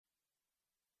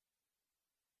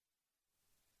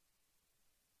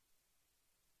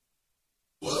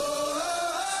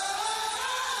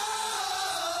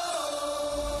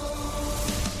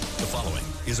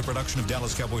is a production of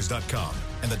DallasCowboys.com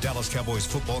and the Dallas Cowboys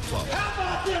Football Club.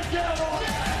 How about them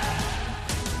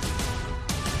Cowboys?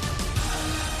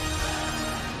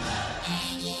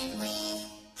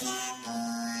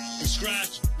 We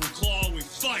scratch, we claw, we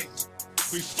fight.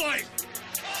 We fight.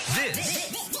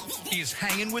 This is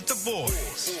Hanging with the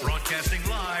Boys, broadcasting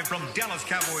live from Dallas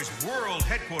Cowboys World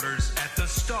Headquarters at the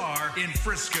Star in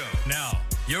Frisco. Now,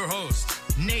 your hosts,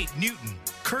 Nate Newton,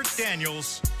 Kurt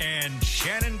Daniels, and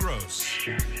Shannon Gross.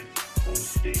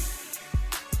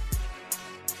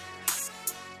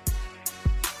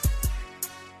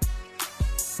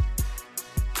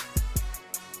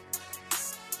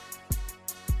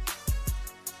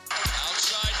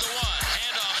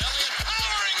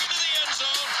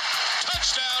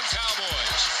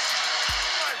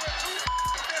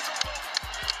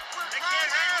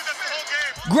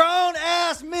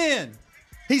 Grown-ass men.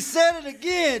 He said it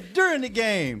again during the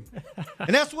game. And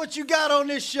that's what you got on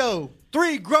this show.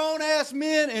 3 grown-ass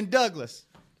men and Douglas.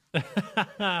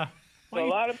 A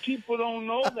lot of people don't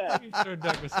know that. You throw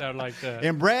Douglas out like that.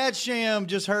 And Brad Sham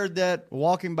just heard that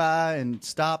walking by and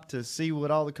stopped to see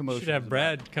what all the commotion Should have was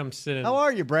Brad about. come sit in. How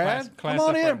are you, Brad? Class Come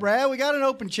on up in, our- Brad. We got an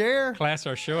open chair. Class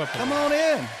our show up. Come on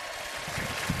in.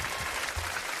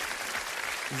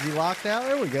 Is he locked out?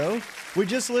 There we go. We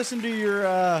just listened to your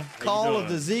call of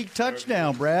the Zeke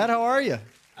touchdown, Brad. How are you?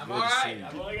 I'm all right.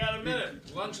 I've only got a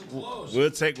minute. Lunch will close.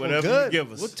 We'll take whatever Good. you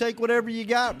give us. We'll take whatever you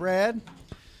got, Brad.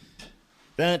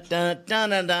 Dun, dun, dun,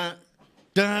 dun, dun.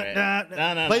 Dun, dun, dun.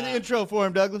 Dun, dun, Play dun. the intro for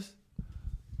him, Douglas.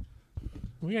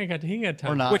 We ain't got. He ain't got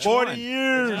time. Or not. Which 40 one?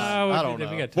 years. I don't we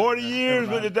know. got time. 40 years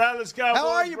with the Dallas Cowboys. How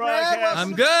are you, Brad? broadcast.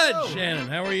 I'm good, Shannon.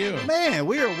 How are you? Man,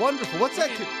 we are wonderful. What's that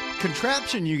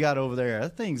contraption you got over there?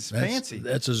 That thing's fancy.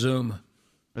 That's a Zoom.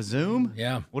 A Zoom?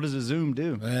 Yeah. What does a Zoom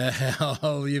do?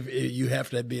 Well, you have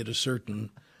to be at a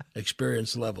certain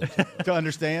experience level. To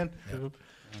understand?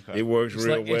 It works It's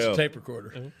real like well. it's a tape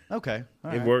recorder. Okay.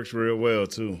 All It right. works real well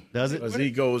too. Does it? Because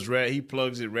he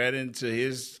plugs it right into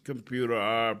his computer,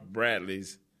 our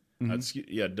Bradley's,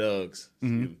 Doug's,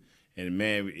 and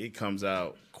man, it comes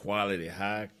out quality,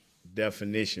 high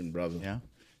definition, brother. Yeah.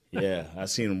 Yeah, I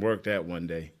seen him work that one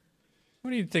day.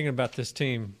 What are you thinking about this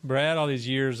team, Brad? All these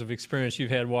years of experience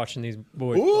you've had watching these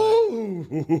boys play.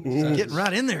 Ooh, Getting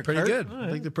right in there, Pretty Kurt. good. I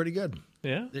think they're pretty good.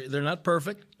 Yeah. They're not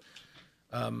perfect,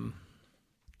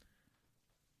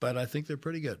 but I think they're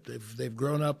pretty good. They've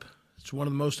grown up. It's one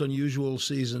of the most unusual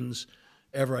seasons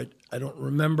ever. I don't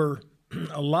remember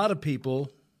a lot of people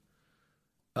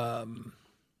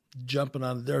jumping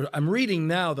on there. I'm reading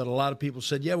now that a lot of people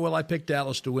said, "Yeah, well, I picked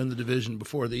Dallas to win the division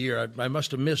before the year. I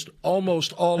must have missed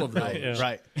almost all of those." Yeah.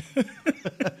 Right.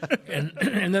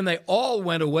 and then they all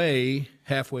went away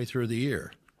halfway through the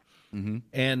year.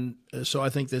 And so I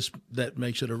think that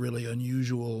makes it a really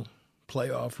unusual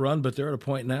playoff run. But they're at a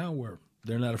point now where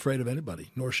they're not afraid of anybody,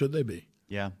 nor should they be.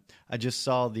 Yeah. I just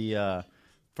saw the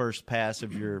first pass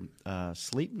of your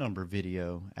sleep number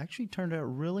video. Actually turned out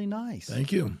really nice.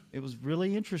 Thank you. It was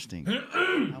really interesting.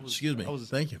 Excuse me. I was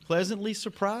Thank you. pleasantly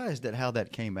surprised at how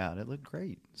that came out. It looked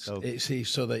great. So See,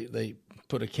 so they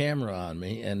put a camera on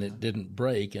me, and it didn't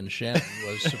break, and Shannon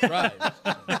was surprised.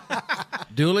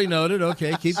 Duly noted.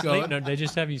 Okay, keep going. No, they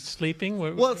just have you sleeping.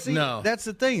 well, see, No. that's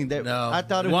the thing. That No, I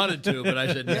thought it wanted to, but I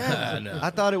said, Yeah. no.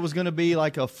 I thought it was going to be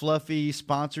like a fluffy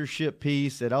sponsorship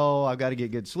piece that, I've got to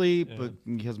get good sleep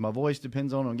because my voice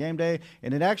depends on game day.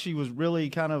 And it actually was really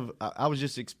kind of, I was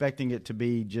just expecting it to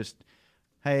be just,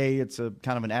 hey, it's a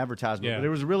kind of an advertisement. Yeah. But it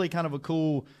was really kind of a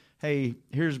cool, hey,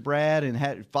 here's Brad,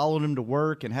 and followed him to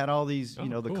work and had all these, the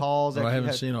cool. calls. Well, that I you haven't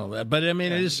had. seen all that, but I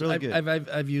mean, it it's is. really good.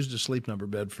 I've used a sleep number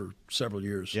bed for several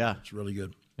years. Yeah. It's really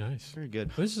good. Nice. Very good.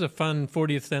 Well, this is a fun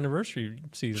 40th anniversary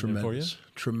season for you.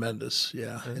 Tremendous.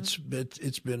 Yeah, it's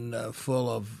been full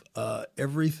of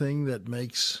everything that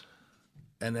makes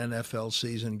an NFL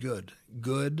season good.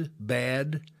 Good,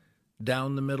 bad,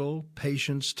 down the middle,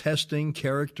 patience testing,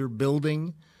 character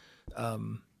building,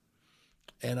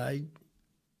 and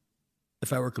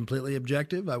if I were completely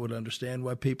objective, I would understand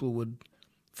why people would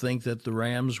think that the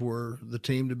Rams were the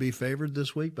team to be favored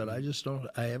this week, but I just don't.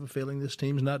 I have a feeling this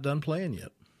team's not done playing yet.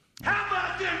 How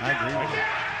about them I agree with Cowboys? you.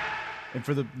 And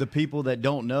for the people that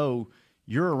don't know,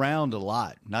 you're around a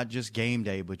lot, not just game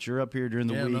day, but you're up here during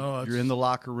the Yeah, week. no, You're in the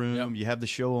locker room. Yep. You have the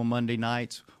show on Monday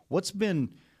nights.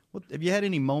 Have you had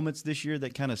any moments this year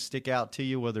that kind of stick out to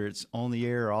you, whether it's on the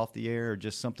air or off the air, or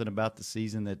just something about the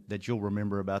season that you'll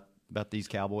remember about these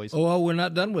Cowboys? Oh, well, we're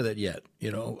not done with it yet.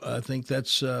 I think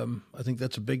that's a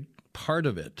big part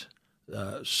of it.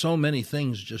 So many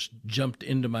things just jumped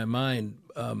into my mind.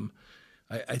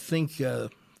 I think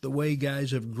the way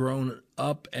guys have grown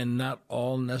up and not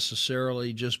all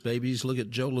necessarily just babies. Look at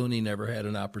Joe Looney, never had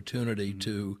an opportunity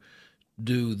to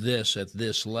do this at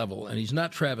this level. And he's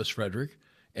not Travis Frederick,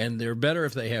 and they're better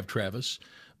if they have Travis.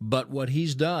 But what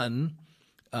he's done,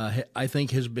 I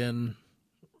think, has been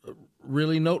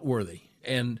really noteworthy,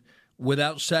 and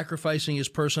without sacrificing his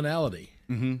personality.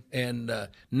 Mm-hmm. And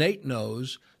Nate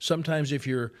knows sometimes if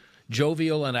you're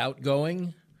jovial and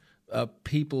outgoing,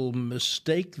 people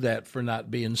mistake that for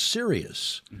not being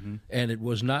serious. Mm-hmm. And it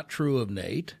was not true of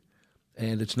Nate,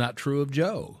 and it's not true of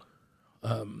Joe.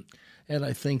 And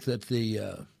I think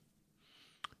that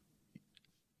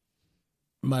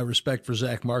my respect for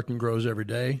Zach Martin grows every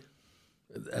day.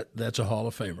 That's a Hall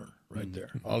of Famer right there.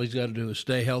 All he's got to do is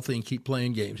stay healthy and keep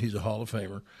playing games. He's a Hall of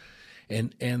Famer.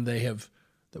 And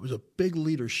there was a big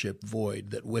leadership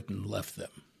void that Witten left them.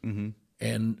 Mm-hmm.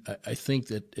 And I think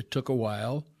that it took a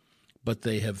while, but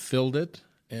they have filled it.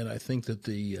 And I think that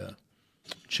the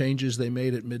changes they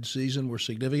made at midseason were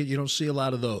significant. You don't see a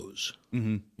lot of those.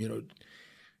 Mm-hmm. You know,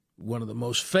 one of the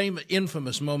most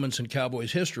infamous moments in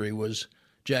Cowboys history was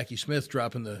Jackie Smith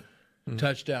dropping the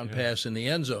touchdown pass in the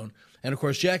end zone. And, of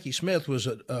course, Jackie Smith was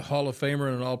a Hall of Famer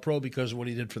and an All-Pro because of what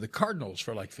he did for the Cardinals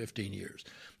for like 15 years.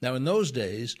 Now, in those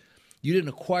days, you didn't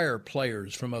acquire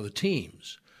players from other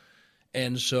teams.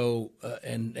 And so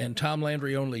and Tom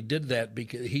Landry only did that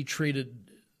because he treated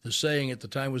 – the saying at the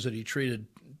time was that he treated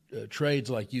trades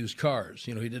like used cars.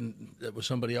 You know, that was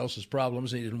somebody else's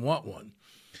problems, and he didn't want one.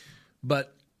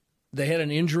 But they had an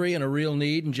injury and a real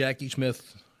need, and Jackie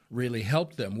Smith really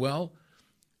helped them. Well,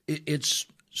 it's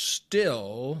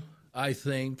still, I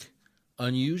think,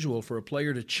 unusual for a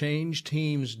player to change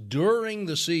teams during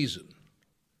the season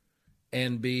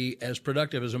and be as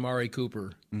productive as Amari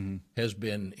Cooper has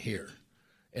been here.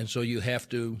 And so you have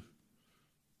to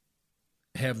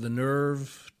have the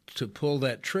nerve to pull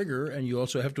that trigger, and you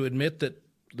also have to admit that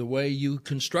the way you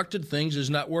constructed things is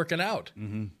not working out.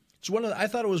 Mm-hmm. I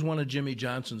thought it was one of Jimmy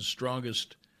Johnson's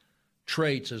strongest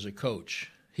traits as a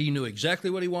coach. He knew exactly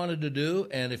what he wanted to do,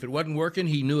 and if it wasn't working,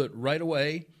 he knew it right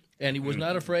away, and he was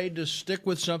not afraid to stick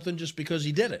with something just because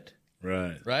he did it.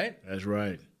 Right. Right? That's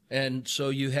right. And so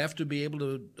you have to be able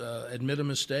to admit a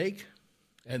mistake,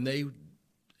 and they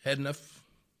had enough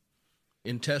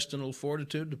intestinal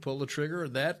fortitude to pull the trigger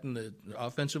of that, and the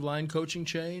offensive line coaching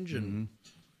change, and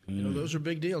you know, those are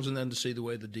big deals. And then to see the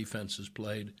way the defense has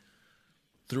played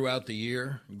throughout the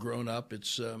year, grown up,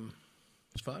 it's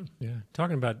fun. Yeah.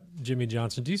 Talking about Jimmy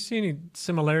Johnson, do you see any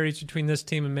similarities between this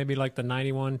team and maybe like the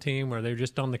 91 team where they're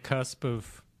just on the cusp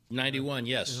of 91?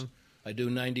 Yes, I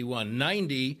do. 91,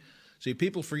 90. See,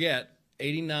 people forget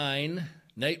 89.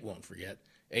 Nate won't forget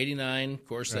 89. Of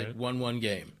course, they won one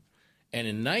game, and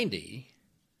in 90,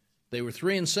 they were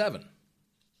 3-7.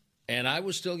 And I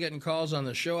was still getting calls on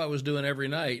the show I was doing every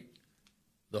night.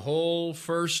 The whole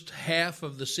first half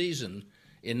of the season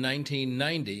in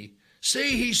 1990.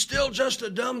 See, he's still just a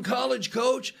dumb college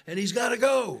coach, and he's got to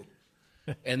go.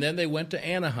 And then they went to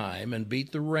Anaheim and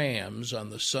beat the Rams on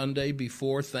the Sunday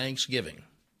before Thanksgiving.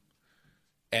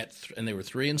 And they were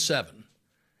 3-7.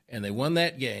 And they won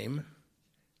that game,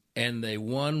 and they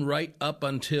won right up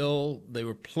until they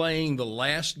were playing the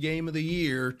last game of the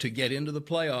year to get into the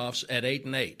playoffs at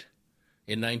 8-8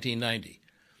 in 1990.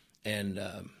 And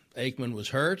Aikman was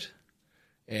hurt,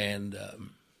 and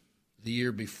the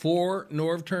year before,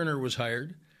 Norv Turner was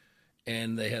hired,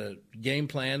 and they had a game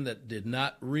plan that did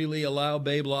not really allow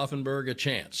Babe Laufenberg a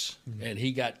chance, and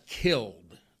he got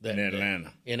killed that day.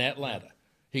 In Atlanta.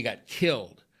 He got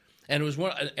killed. And it was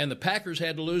and the Packers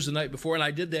had to lose the night before, and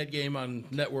I did that game on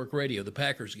network radio, the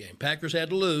Packers game. Packers had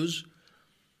to lose,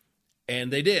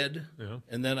 and they did. Yeah.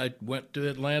 And then I went to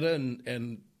Atlanta,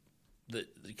 and the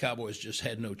Cowboys just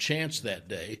had no chance that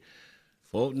day.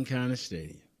 Fulton County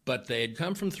Stadium. But they had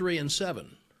come from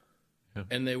 3-7,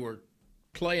 and they were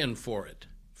playing for it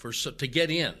to get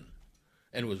in.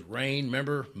 And it was rain,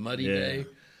 remember, muddy day.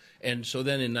 And so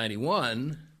then in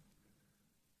 91,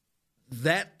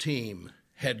 that team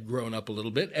had grown up a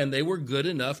little bit, and they were good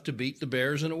enough to beat the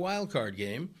Bears in a wild card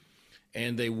game.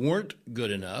 And they weren't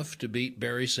good enough to beat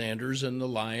Barry Sanders and the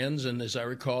Lions. And as I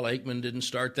recall, Aikman didn't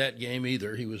start that game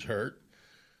either. He was hurt.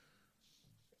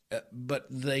 But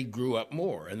they grew up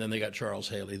more, and then they got Charles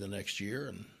Haley the next year,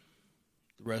 and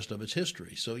the rest of it's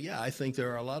history. So, yeah, I think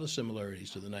there are a lot of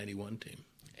similarities to the 91 team.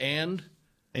 And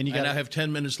I now have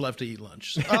 10 minutes left to eat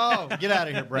lunch. So. Oh, get out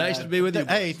of here, Brad. Nice to be with you.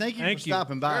 Hey, thank you for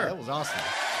stopping by. Sure. That was awesome.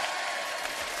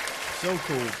 So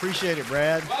cool. Appreciate it,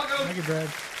 Brad. Welcome. Thank you, Brad.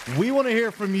 We want to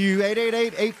hear from you.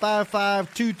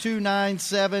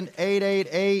 888-855-2297,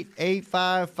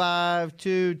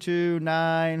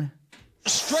 888-855-2297.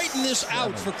 Straighten this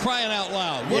out for crying out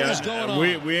loud. What is going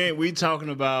on? We talking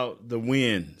about the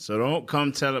win. So don't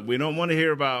come tell it. We don't want to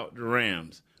hear about the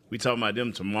Rams. We talking about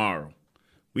them tomorrow.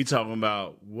 We talking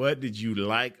about what did you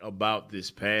like about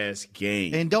this past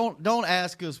game. And don't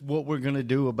ask us what we're going to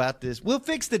do about this. We'll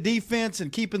fix the defense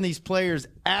and keeping these players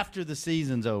after the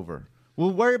season's over.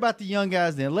 We'll worry about the young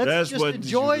guys then. Let's just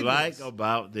enjoy this. Like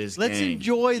about this Let's game.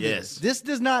 enjoy this. This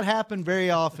does not happen very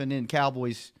often in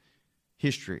Cowboys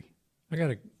history. I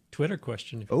got a Twitter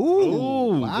question.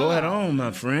 Ooh, wow. Go ahead on,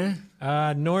 my friend.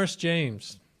 Norris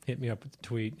James hit me up with the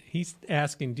tweet. He's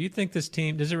asking, do you think this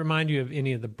team, does it remind you of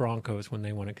any of the Broncos when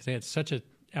they won it? Because they had such an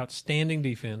outstanding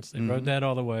defense. They rode that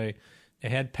all the way. They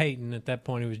had Peyton at that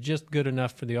point. It was just good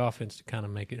enough for the offense to kind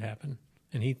of make it happen.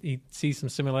 And he sees some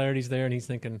similarities there, and he's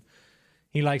thinking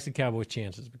he likes the Cowboys'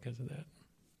 chances because of that.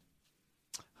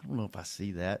 I don't know if I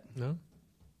see that. No?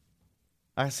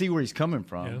 I see where he's coming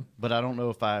from, but I don't know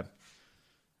if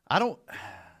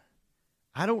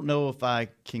I don't know if I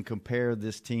can compare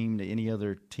this team to any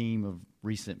other team of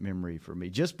recent memory for me.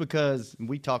 Just because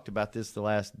we talked about this the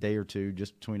last day or two,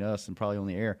 just between us and probably on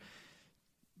the air.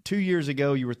 2 years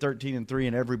ago, you were 13-3,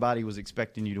 and everybody was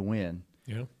expecting you to win.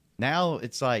 Yeah. Now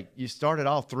it's like you started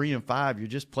off 3-5. You're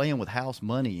just playing with house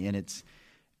money,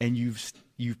 and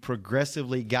you've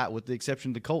progressively got, with the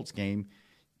exception of the Colts game,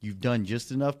 you've done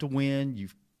just enough to win.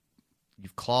 You've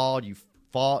clawed. You've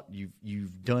fought.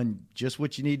 You've done just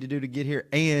what you need to do to get here.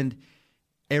 And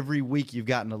every week you've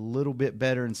gotten a little bit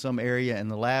better in some area. In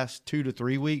the last 2 to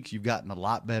 3 weeks, you've gotten a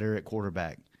lot better at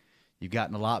quarterback. You've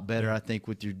gotten a lot better, I think,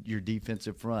 with your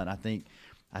defensive front. I think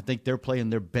they're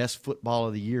playing their best football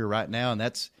of the year right now, and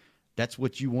that's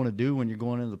what you want to do when you're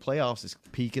going into the playoffs is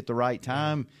peak at the right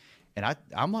time. And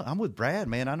I'm with Brad,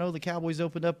 man. I know the Cowboys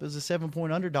opened up as a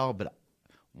 7-point underdog, but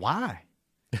why?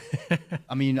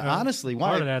 I mean, honestly, why?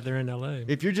 Part of that, they're in L.A.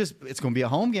 If you're just, it's going to be a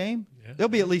home game. Yeah. There'll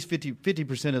be at least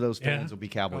 50% of those fans will be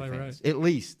Cowboy fans. Right. At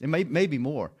least. It may be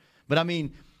more. But, I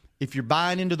mean, if you're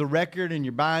buying into the record and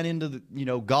you're buying into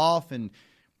the, golf and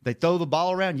they throw the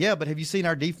ball around, but have you seen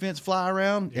our defense fly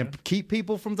around and keep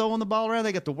people from throwing the ball around?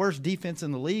 They got the worst defense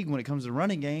in the league when it comes to the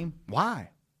running game. Why?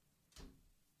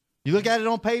 You look at it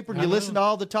on paper and you listen to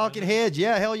all the talking heads.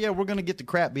 Yeah, hell yeah, we're going to get the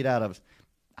crap beat out of us.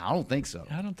 I don't think so.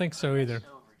 I don't think so either.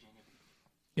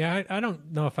 Yeah, I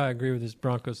don't know if I agree with this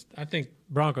Broncos. I think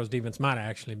Broncos defense might have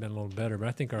actually been a little better, but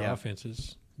I think our offense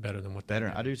is better than what they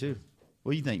better. I do too.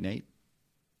 What do you think, Nate?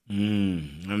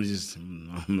 I'm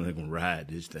not gonna ride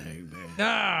this thing, man.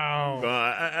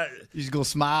 No, you just gonna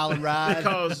smile and ride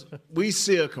because we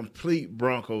see a complete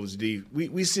Broncos defense.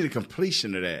 We see the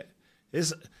completion of that.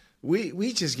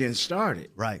 We just getting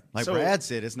started, right? Like Brad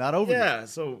said, it's not over. Yeah,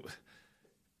 so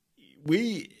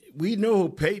we know who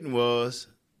Peyton was.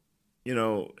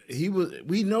 He was.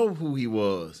 We know who he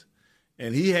was,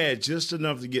 and he had just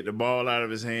enough to get the ball out of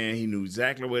his hand. He knew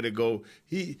exactly where to go.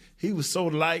 He was so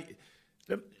light.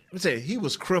 Let me tell you, he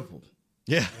was crippled.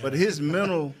 Yeah, but his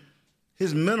mental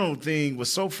thing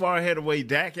was so far ahead of where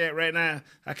Dak at right now.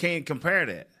 I can't compare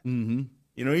that. Mm-hmm.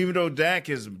 Even though Dak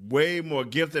is way more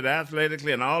gifted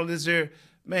athletically and all this here,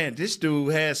 man, this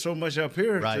dude has so much up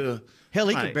here. Right. Hell,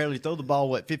 he could barely throw the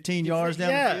ball, 15 yards down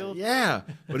the field? Yeah,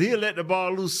 but he'll let the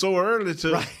ball loose so early,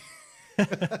 too.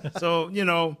 Right. So,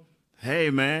 hey,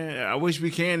 man, I wish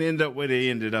we can end up where they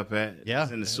ended up at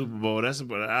in the Super Bowl.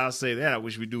 But I'll say that. I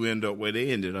wish we do end up where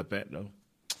they ended up at, though.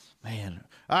 Man.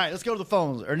 All right, let's go to the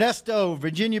phones. Ernesto,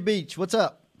 Virginia Beach, what's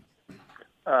up?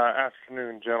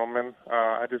 Afternoon, gentlemen.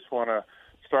 I just want to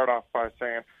start off by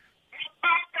saying,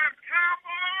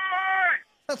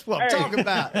 that's what I'm talking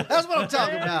about. That's what I'm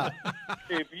talking about.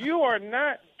 If you are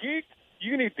not geeked,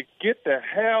 you need to get the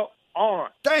hell on.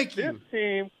 Thank you. This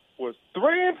team was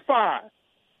 3-5.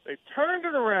 They turned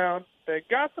it around. They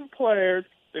got some players.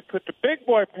 They put the big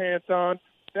boy pants on.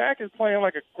 Dak is playing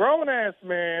like a grown-ass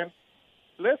man.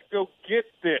 Let's go get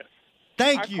this.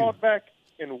 Thank you. I called back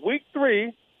in week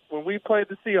 3 when we played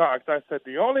the Seahawks. I said,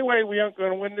 the only way we aren't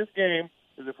going to win this game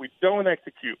is if we don't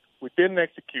execute. We didn't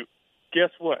execute. Guess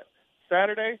what?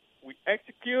 Saturday, we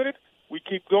executed. We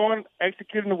keep going,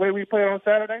 executing the way we played on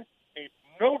Saturday. Ain't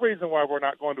no reason why we're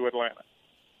not going to Atlanta.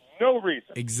 No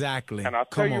reason. Exactly. And I'll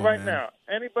tell you right now,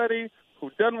 anybody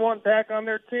who doesn't want Dak on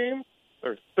their team,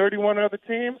 there's 31 other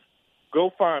teams,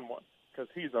 go find one. Because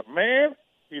he's a man,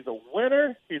 he's a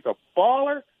winner, he's a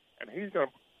baller, and he's going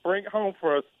to bring it home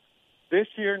for us this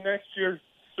year, next year,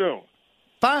 soon.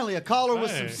 Finally, a caller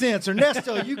with some sense.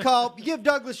 Ernesto, you give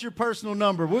Douglas your personal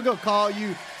number. We're going to call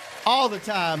you all the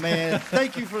time, man.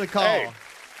 Thank you for the call.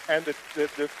 And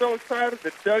they're so excited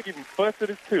that Doug even busted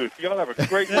his tooth. Y'all have a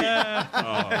great week. Have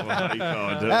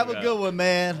a good one,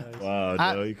 man. Wow,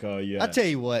 Doug, he called you out. I tell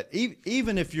you what,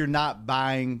 even if you're not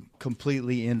buying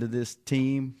completely into this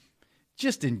team,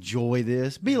 just enjoy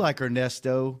this. Be like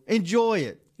Ernesto. Enjoy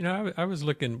it. You know, I was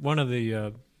looking, one of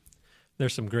the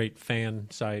there's some great fan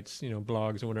sites,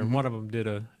 blogs or whatever. Mm-hmm. One of them did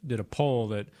a poll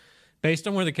that, based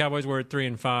on where the Cowboys were at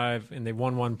 3-5 and they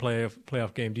won one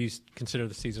playoff game, do you consider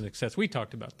the season a success? We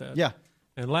talked about that. Yeah.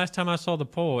 And last time I saw the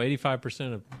poll,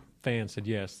 85% of fans said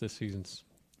yes, this season's.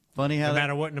 Funny how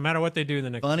no matter what they do in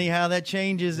the next. Funny how that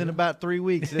changes in about 3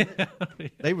 weeks.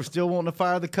 They were still wanting to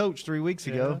fire the coach 3 weeks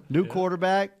ago. New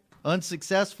quarterback,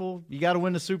 unsuccessful. You got to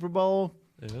win the Super Bowl.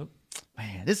 Yep.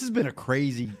 Man, this has been a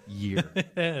crazy year.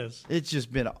 Yes. It's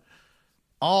just been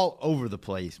all over the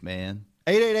place, man.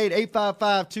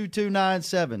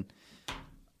 888-855-2297.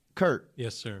 Kurt.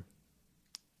 Yes, sir.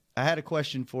 I had a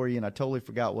question for you, and I totally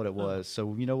forgot what it was.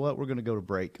 So you know what? We're going to go to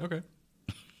break. Okay.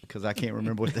 Because I can't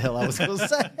remember what the hell I was going to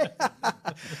say.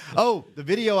 Oh, the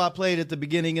video I played at the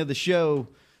beginning of the show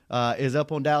is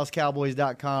up on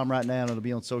DallasCowboys.com right now, and it'll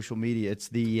be on social media. It's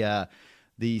the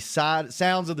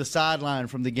sounds of the sideline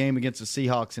from the game against the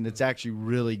Seahawks, and it's actually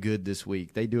really good this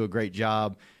week. They do a great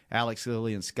job. Alex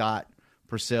Lilly and Scott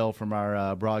Purcell from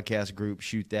our broadcast group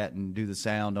shoot that and do the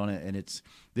sound on it, and it's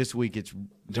this week. It's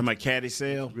to my caddy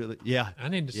sale. Really, yeah. I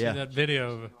need to see that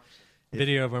video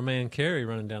of our man Kerry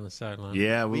running down the sideline.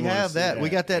 Yeah, we have that. We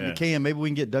got that in the can. Maybe we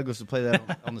can get Douglas to play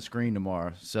that on the screen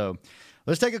tomorrow. So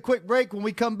let's take a quick break. When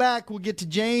we come back, we'll get to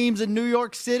James in New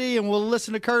York City, and we'll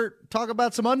listen to Kurt talk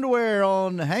about some underwear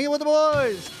on Hanging with the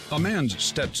Boys. A man's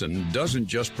Stetson doesn't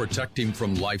just protect him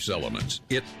from life's elements.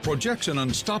 It projects an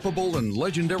unstoppable and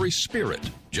legendary spirit,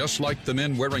 just like the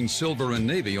men wearing silver and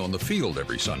navy on the field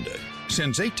every Sunday.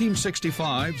 Since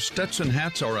 1865, Stetson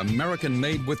hats are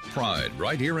American-made with pride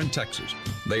right here in Texas.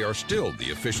 They are still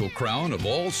the official crown of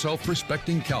all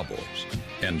self-respecting cowboys.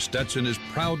 And Stetson is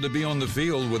proud to be on the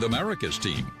field with America's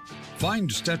team.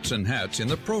 Find Stetson hats in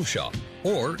the Pro Shop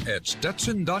or at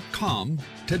Stetson.com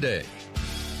today.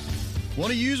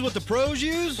 Want to use what the pros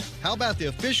use? How about the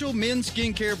official men's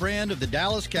skincare brand of the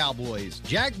Dallas Cowboys,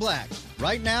 Jack Black?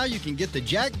 Right now, you can get the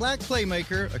Jack Black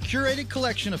Playmaker, a curated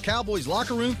collection of Cowboys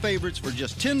locker room favorites for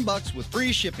just $10 with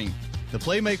free shipping. The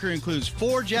Playmaker includes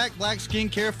 4 Jack Black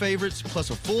skincare favorites, plus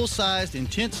a full-sized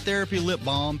Intense Therapy lip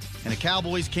balm and a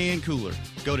Cowboys can cooler.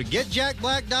 Go to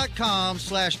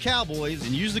getjackblack.com/Cowboys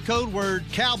and use the code word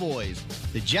Cowboys.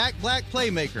 The Jack Black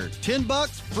Playmaker,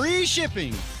 $10, free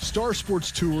shipping. Star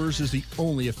Sports Tours is the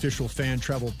only official fan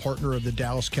travel partner of the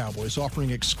Dallas Cowboys, offering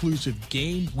exclusive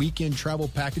game weekend travel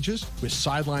packages with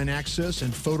sideline access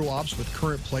and photo ops with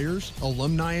current players,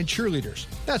 alumni, and cheerleaders.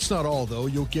 That's not all, though.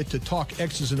 You'll get to talk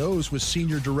X's and O's with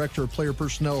Senior Director of Player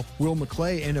Personnel Will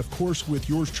McClay, and of course with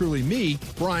yours truly, me,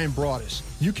 Brian Broaddus.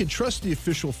 You can trust the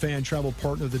official fan travel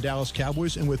partner of the Dallas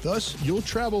Cowboys, and with us, you'll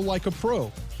travel like a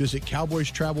pro. Visit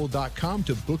cowboystravel.com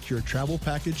to book your travel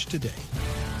package today.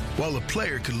 While a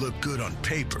player could look good on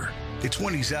paper, it's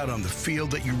when he's out on the field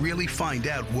that you really find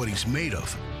out what he's made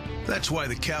of. That's why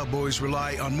the Cowboys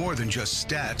rely on more than just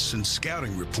stats and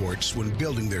scouting reports when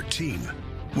building their team.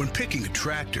 When picking a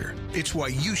tractor, it's why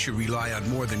you should rely on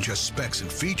more than just specs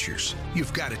and features.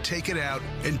 You've got to take it out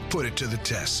and put it to the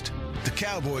test. The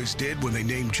Cowboys did when they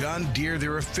named John Deere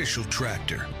their official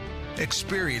tractor.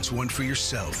 Experience one for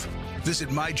yourself. Visit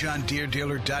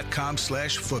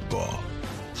myjohndeeredealer.com/football.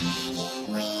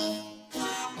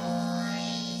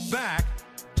 Back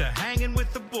to Hanging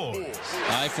with the Boys.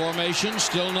 High formation,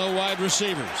 still no wide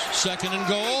receivers. Second and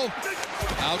goal.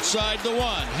 Outside the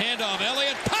one. Handoff.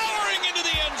 Elliott powering into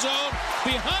the end zone.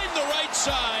 Behind the right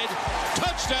side.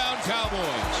 Touchdown,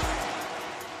 Cowboys.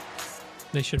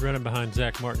 They should run it behind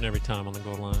Zach Martin every time on the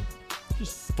goal line.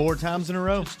 Just 4 times in a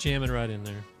row. Just jamming right in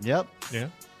there. Yep. Yeah.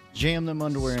 Jam them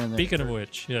underwear in there. Speaking of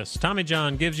which, yes, Tommy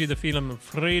John gives you the feeling of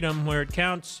freedom where it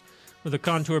counts with a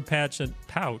contour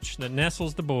pouch that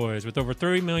nestles the boys. With over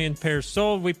 3 million pairs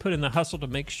sold, we put in the hustle to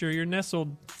make sure you're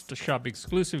nestled. To shop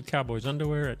exclusive Cowboys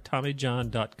underwear at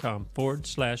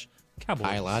TommyJohn.com/Cowboys.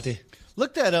 Hi, laddie.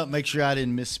 Look that up. Make sure I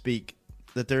didn't misspeak.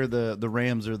 That they're the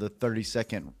Rams are the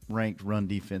 32nd ranked run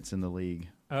defense in the league.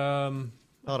 I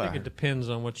think it depends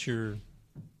on what you're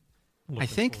looking I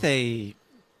think for. they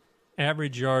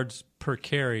average yards per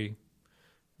carry.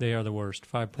 They are the worst.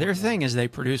 5. Their thing is they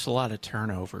produce a lot of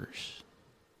turnovers.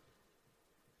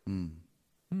 I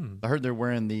heard they're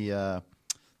wearing the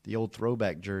old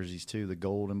throwback jerseys too, the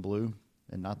gold and blue,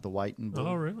 and not the white and blue.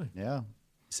 Oh, really? Yeah.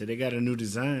 So they got a new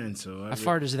design. So How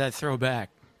far does that throw back?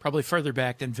 Probably further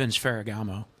back than Vince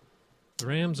Ferragamo. The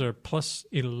Rams are plus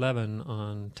 11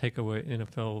 on takeaway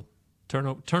NFL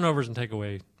turnovers and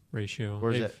takeaway ratio.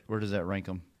 Where does that rank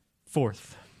them?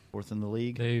 Fourth in the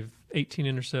league. They've 18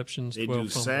 interceptions. They 12 do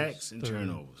fumbles, sacks and third.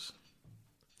 turnovers.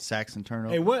 Sacks and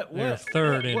turnovers. Hey, what? They're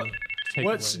third in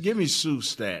takeaways. Give me Sue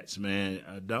stats, man.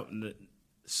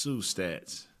 Sue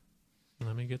stats.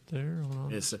 Let me get there.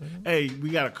 Hold on. Hey, we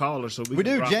got a caller, so we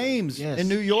do. rock James it. Yes. in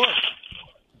New York.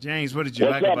 James, what did you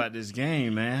like about this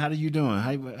game, man? How are you doing?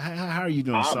 How are you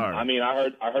doing? Sorry. I mean,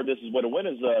 I heard this is where the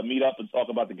winners meet up and talk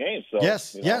about the game. So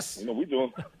yes. You know we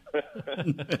doing.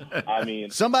 I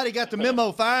mean, somebody got the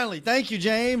memo finally. Thank you,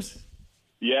 James.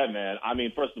 Yeah, man. I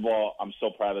mean, first of all, I'm so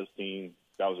proud of this team.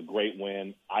 That was a great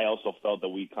win. I also felt that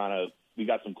we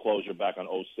got some closure back on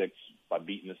 2006 by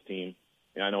beating this team.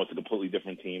 And I know it's a completely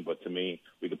different team, but to me,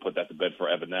 we could put that to bed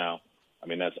forever now. I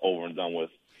mean, that's over and done with.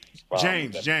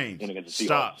 James,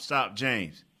 stop,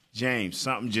 James. James,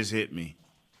 something just hit me.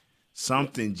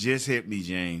 Something just hit me,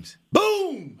 James.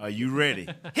 Boom! Are you ready?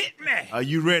 Hit me! Are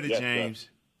you ready, yes, James?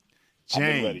 Yes.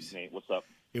 I'm ready, James, Nate. What's up?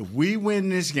 if we win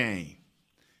this game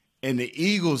and the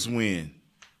Eagles win,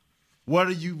 what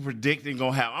are you predicting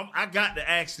going to happen? I got to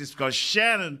ask this because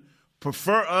Shannon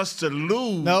prefer us to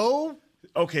lose. No.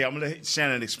 Okay, I'm going to let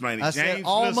Shannon explain it. I James, said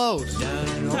almost.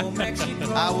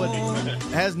 I would.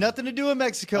 Has nothing to do with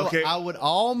Mexico. Okay. I would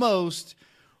almost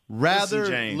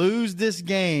rather lose this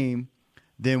game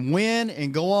than win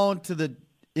and go on to the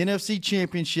NFC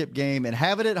Championship game and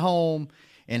have it at home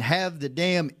and have the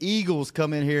damn Eagles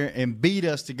come in here and beat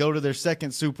us to go to their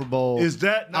second Super Bowl. Is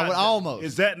that not, I would almost.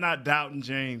 Is that not doubting,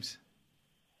 James?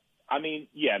 I mean,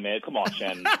 yeah, man. Come on,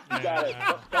 Shannon. You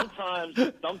gotta,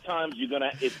 sometimes you're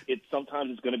gonna.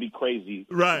 Sometimes it's gonna be crazy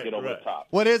to get over the top.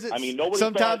 What is it? I mean,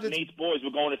 nobody thought Nate's boys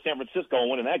were going to San Francisco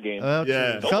and winning that game.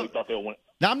 Nobody thought they would win.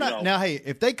 Now I'm not. Now, hey,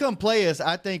 if they come play us,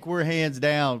 I think we're hands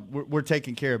down. We're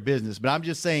taking care of business. But I'm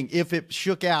just saying, if it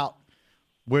shook out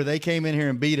where they came in here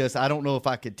and beat us, I don't know if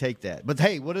I could take that. But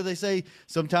hey, what do they say?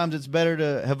 Sometimes it's better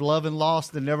to have loved and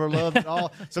lost than never loved at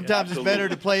all. Sometimes it's better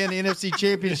to play in the NFC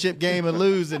Championship game and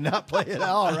lose and not play at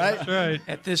all, right? That's right.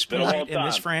 At this point in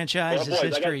this franchise's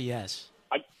history, yes.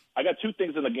 I got two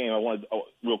things in the game I wanted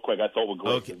real quick. I thought were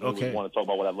great. Okay. I want to talk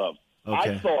about what I love.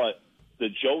 Okay. I thought the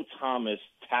Joe Thomas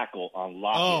tackle on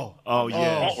Lockett,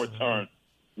 yes. punt return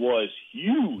was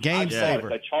huge. Game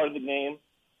saver. I charted the game.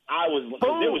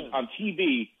 There was on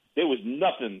TV. There was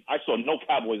nothing. I saw no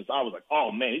Cowboys. I was like, oh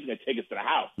man, he's gonna take us to the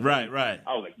house. Right.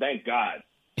 I was like, thank God.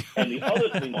 And the other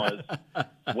thing was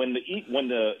when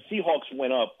the Seahawks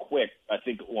went up quick. I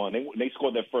think they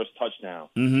scored their first touchdown.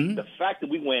 Mm-hmm. The fact that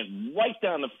we went right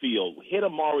down the field, hit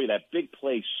Amari, that big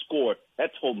play, scored.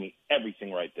 That told me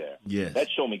everything right there. Yes. That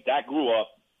showed me Dak grew up.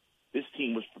 This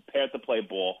team was prepared to play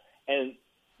ball. And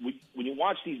when you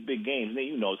watch these big games, and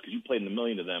you know it's because you played in a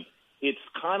million of them. It's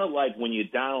kind of like when you're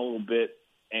down a little bit,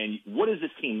 and what is this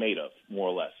team made of, more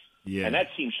or less? Yeah. And that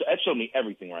showed me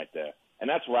everything right there. And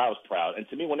that's where I was proud. And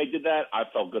to me, when they did that, I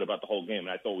felt good about the whole game,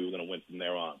 and I thought we were going to win from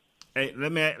there on. Hey,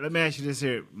 let me ask you this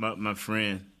here, my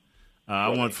friend. I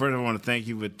want to thank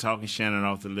you for talking Shannon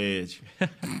off the ledge.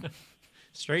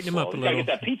 Straighten him up a We little. got to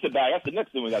get that pizza bag. That's the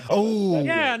next thing we got to talk Oh,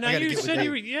 yeah. Now you said you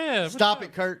were. Yeah. Stop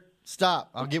it, Kurt. Stop.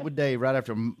 I'll get with Dave right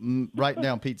after writing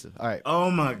down pizza. All right.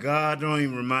 Oh, my God. Don't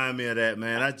even remind me of that,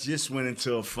 man. I just went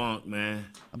into a funk, man.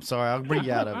 I'm sorry. I'll bring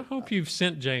you out of I it. hope you've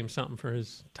sent James something for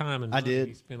his time and money did.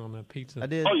 he spent on that pizza. I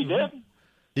did. Oh, you did?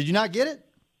 Did you not get it?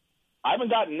 I haven't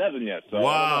gotten nothing yet. So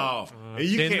Wow. And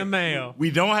you in the mail. We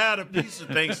don't have the pizza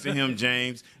thanks to him,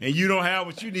 James. And you don't have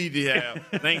what you need to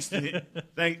have thanks to him.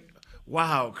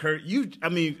 Wow, Kurt.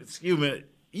 Excuse me.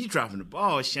 You dropping the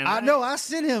ball, Shannon. I know. I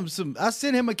sent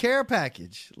him a care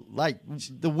package like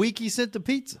the week he sent the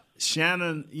pizza.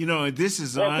 Shannon, this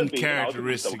is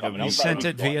uncharacteristic of you. He sent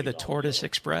it via the Tortoise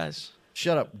Express.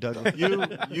 Shut up, Doug.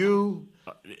 You.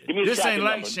 This ain't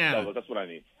like Shannon. That's what I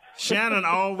need. Shannon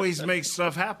always makes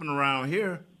stuff happen around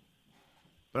here.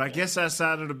 But I guess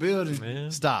outside of the building. Man.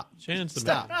 Stop. Shannon's the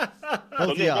Stop. man.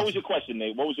 So, Nate, what was your question,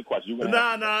 Nate? What was your question?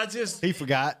 He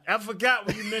forgot. I forgot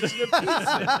when you mentioned the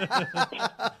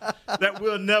pizza that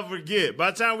we'll never get.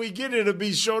 By the time we get it, it'll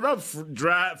be showed up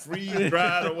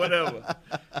freeze-dried, or whatever.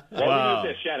 Wow.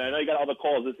 Shannon, I know you got all the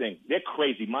calls. This thing, they're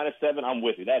crazy. -7, I'm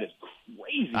with you. That is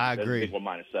crazy. I agree. We're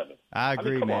 -7. I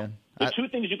agree, come man. On. The two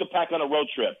things you can pack on a road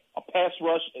trip: a pass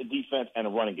rush, a defense, and a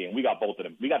running game. We got both of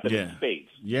them. We got them in spades.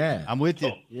 Yeah, I'm with you.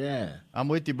 So, yeah, I'm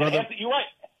with you, brother. You're right.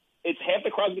 It's half the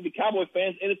crowd's going to be Cowboy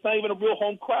fans, and it's not even a real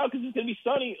home crowd because it's going to be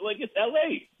sunny. Like it's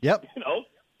L.A. Yep.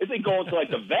 It's ain't going to like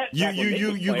the vet. You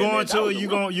going to it? You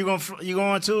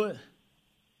going to it?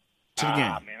 To the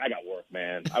game? Man, I got work, man.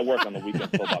 man. I work on the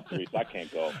weekend till about 3, so I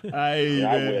can't go.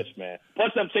 I wish, man.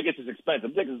 Plus, them tickets is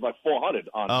expensive. Tickets is like $400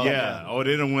 on. Yeah. Oh,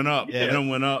 they done went up. Yeah. They done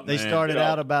went up. They man. started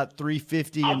out about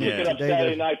 $350. I'll pick it up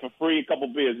Saturday night for free, a couple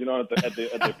beers, at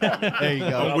the apartment. There you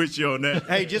go. I'm with you on that.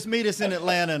 Hey, just meet us in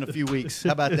Atlanta in a few weeks.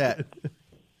 How about that?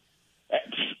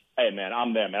 Hey, man,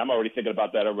 I'm there, man. I'm already thinking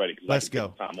about that already. Let's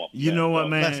go. Time off. You know what,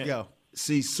 man? Let's go.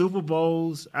 See, Super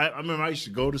Bowls, I remember I used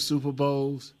to go to Super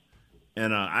Bowls,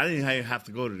 and I didn't have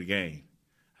to go to the game.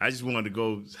 I just wanted to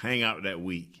go hang out that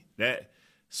week. That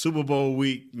Super Bowl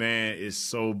week, man, is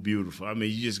so beautiful. I mean,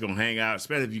 you just going to hang out,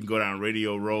 especially if you can go down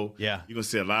Radio Row. Yeah. You're going to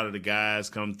see a lot of the guys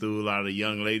come through, a lot of the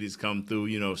young ladies come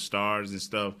through, stars and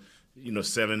stuff,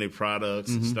 selling their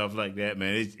products and stuff like that,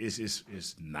 man.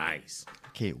 It's nice. I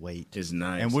can't wait. It's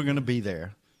nice. And we're going to be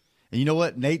there. And you know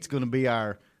what? Nate's going to be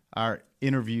our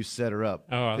interview setter up.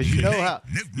 Oh, you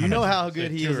know how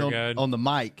good he is on the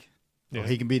mic. Yeah. Well,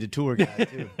 he can be the tour guide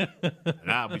too.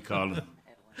 And I'll be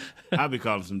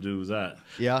calling some dudes out.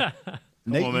 Yeah. Come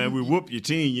Nate, on, man. We whoop your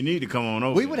team. You need to come on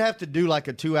over. We would have to do like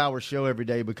a 2-hour show every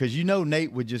day because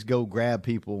Nate would just go grab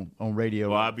people on radio.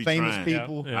 Well, I'll be famous trying.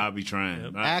 people. I'll be trying.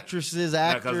 Yep. Actresses,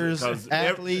 actors,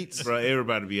 athletes.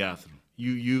 Everybody be after them.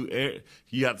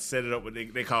 You have to set it up.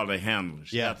 They call it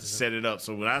handlers. You have to set it up.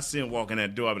 So when I see them walk in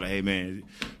that door, I'll be like, hey, man,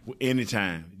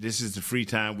 anytime. This is the free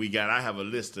time we got. I have a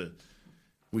list of.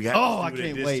 We got. Oh, I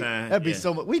can't wait. Time. That'd be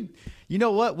so much. You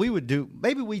know what we would do?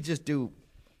 Maybe we just do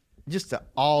just an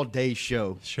all-day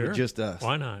show. Sure. With just us.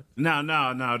 Why not?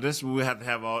 No. This we have to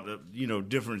have all the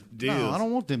different deals. No, I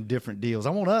don't want them different deals. I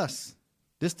want us.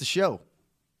 This the show.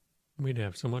 We'd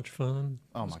have so much fun.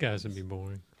 Oh, Those guys would be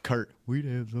boring. Kurt, we'd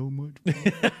have so much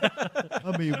fun.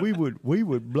 I mean, we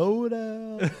would blow it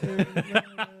out.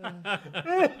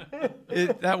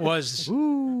 That was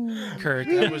Kurt.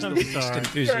 That was the least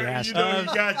enthusiastic.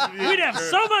 We'd have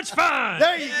so much fun.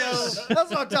 There you go.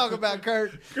 That's what I'm talking about,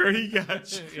 Kurt. Kurt, he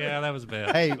got you. Yeah, that was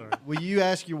bad. Hey, will you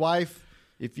ask your wife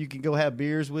if you can go have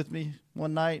beers with me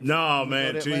one night? No,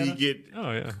 man. Until you get.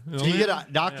 Oh yeah. Can you get a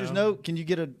doctor's note? Can you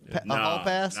get a hall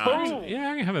pass?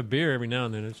 Yeah, I can have a beer every now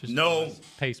and then. It's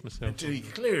just pace myself. Until you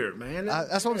clear it, man.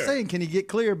 That's what I'm saying. Can you get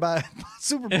cleared by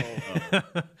Super Bowl?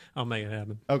 I'll make it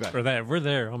happen. Okay. For that, if we're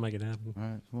there, I'll make it happen. All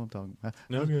right, that's what I'm talking about.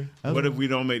 Okay. What if we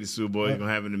don't make the Super Bowl? You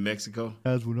gonna have it in Mexico?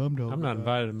 That's what I'm talking I'm not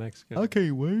invited to Mexico. I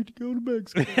can't wait to go to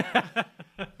Mexico.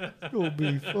 It's gonna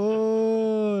be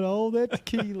fun. All that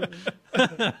tequila.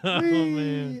 Oh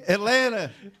man.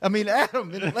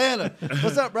 Adam in Atlanta.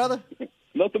 What's up, brother?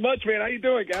 Nothing much, man. How you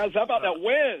doing, guys? How about that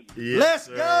win? Let's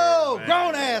go.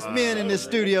 Grown-ass men in this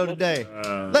studio today.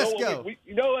 Let's go.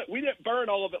 You know what? We didn't burn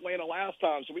all of Atlanta last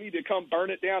time, so we need to come burn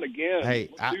it down again. Hey,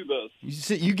 Let's do this.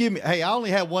 You give me. Hey, I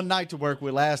only had one night to work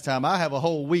with last time. I have a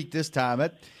whole week this time.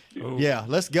 Yeah,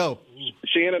 let's go.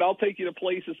 Shannon, I'll take you to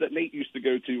places that Nate used to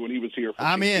go to when he was here.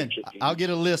 I'm in. I'll get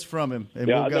a list from him, and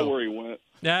yeah, we'll go. I know where he went.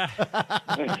 Yeah.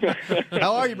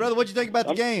 How are you, brother? What'd you think about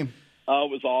the game?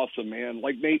 It was awesome, man.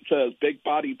 Like Nate says, big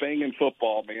body banging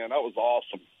football, man. That was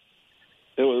awesome.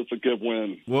 It was a good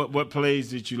win. What plays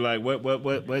did you like?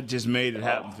 What just made it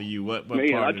happen for you? What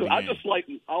man, part of the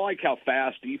game? I like how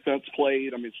fast defense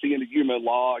played. I mean, seeing the human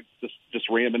log just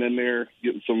ramming in there,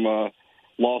 getting some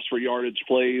loss for yardage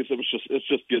plays. It's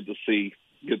just good to see.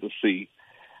 Good to see.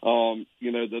 I'll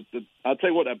tell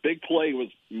you what, that big play was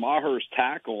Maher's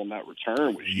tackle, and that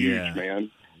return was huge, man.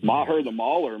 Maher the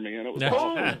Mauler, man. It was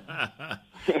awesome.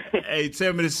 Hey,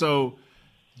 tell me this. So,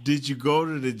 did you go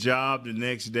to the job the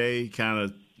next day kind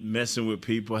of messing with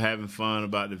people, having fun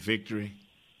about the victory?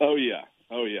 Oh, yeah.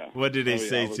 What did they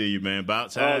say to you, man? About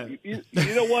time? You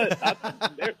know what?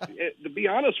 To be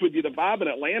honest with you, the vibe in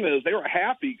Atlanta is they were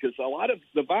happy because a lot of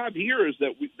the vibe here is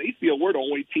that they feel we're the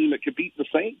only team that can beat the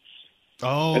Saints.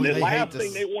 Oh, and the last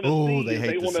thing they want to see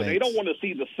is they don't want to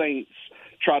see the Saints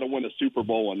try to win a Super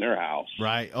Bowl in their house.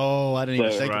 Right. Oh, I didn't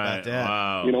even think about that.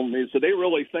 Wow. You know what I mean? So they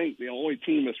really think the only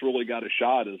team that's really got a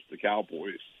shot is the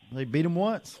Cowboys. They beat them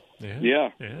once. Yeah.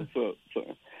 So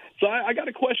I got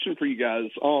a question for you guys.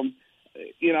 I'm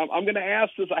going to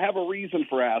ask this. I have a reason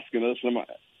for asking this.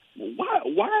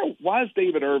 Why is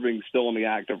David Irving still on the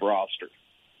active roster?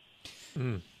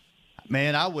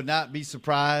 Man, I would not be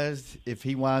surprised if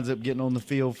he winds up getting on the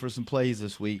field for some plays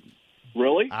this week.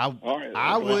 Really? I would.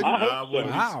 I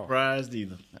wouldn't be surprised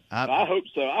either. I hope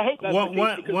so. I hope that's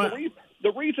the case.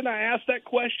 The reason I asked that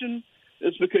question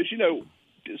is because,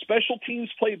 special teams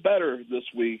played better this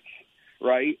week,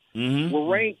 right? Mm-hmm.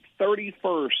 We're ranked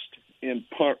 31st in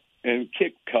punt and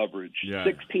kick coverage,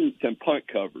 16th in punt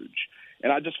coverage.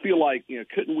 And I just feel like,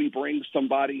 couldn't we bring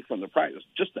somebody from the practice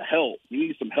just to help? You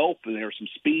need some help in there, some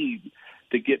speed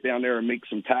to get down there and make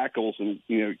some tackles and,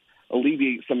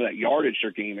 alleviate some of that yardage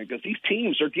they're gaining, because these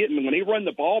teams are getting, when they run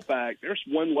the ball back, there's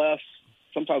one less,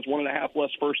 sometimes 1.5 less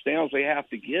first downs they have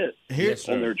to get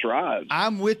on their drives.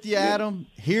 I'm with you, Adam.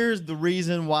 Here's the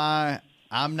reason why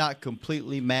I'm not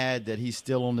completely mad that he's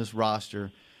still on this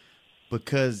roster,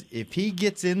 because if he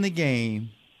gets in the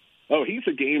game. Oh, he's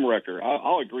a game wrecker.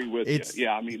 I'll agree with you.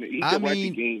 Yeah, I mean, he can wreck the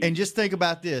game. And just think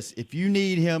about this. If you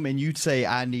need him and you say,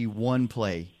 I need one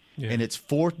play, and it's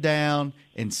 4th down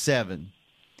and 7,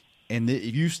 and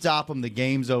if you stop him, the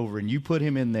game's over, and you put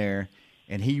him in there,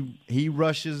 and he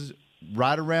rushes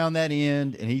right around that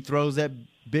end, and he throws that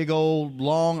big old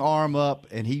long arm up,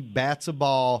 and he bats a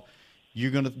ball,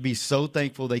 you're going to be so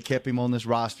thankful they kept him on this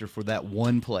roster for that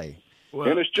one play. Well,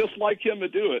 and it's just like him to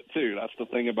do it, too. That's the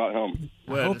thing about him.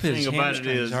 Well, I hope his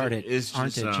hamstrings aren't at just,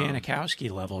 Janikowski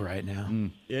level right now.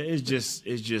 Yeah, it's just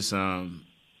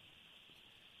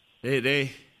they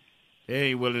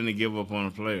ain't willing to give up on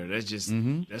a player. That's just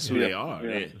that's who they are.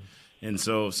 Yeah. And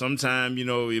so sometimes,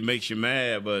 it makes you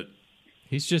mad, but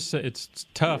he's just it's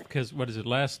tough because what is it?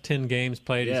 Last 10 games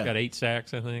played, he's got 8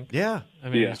 sacks, I think. Yeah, I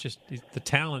mean, it's just the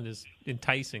talent is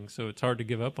enticing, so it's hard to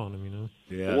give up on him.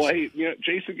 Yeah. Well, hey,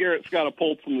 Jason Garrett's got a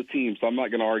pull from the team, so I'm not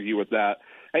going to argue with that.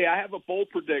 Hey, I have a bold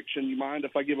prediction. You mind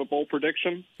if I give a bold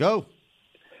prediction? Go.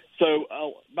 So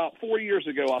about 4 years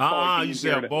ago, I saw you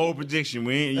said a bold prediction.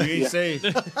 You ain't say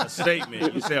a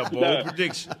statement. You say a bold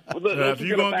prediction. Well, if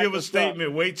you're going to give a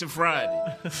statement, wait till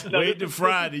Friday. Wait till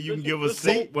Friday. You can give a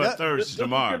statement. Well, Thursday,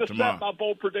 tomorrow. Set my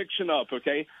bold prediction up,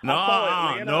 okay?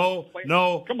 No.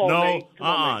 Come on, Nate.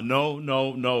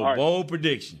 No. Right. Bold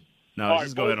prediction. No,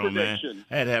 just go ahead on, man.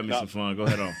 I had to have me some fun. Go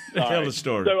ahead on. Tell the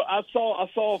story. So I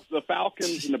saw the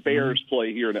Falcons and the Bears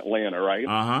play here in Atlanta, right?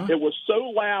 Uh-huh. It was so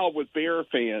loud with Bear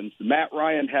fans, Matt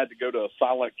Ryan had to go to a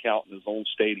silent count in his own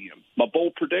stadium. My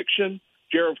bold prediction,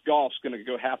 Jared Goff's going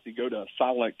to have to go to a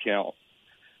silent count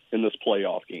in this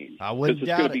playoff game. I wouldn't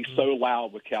doubt it's going to be so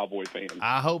loud with Cowboy fans.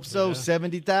 I hope so. Yeah.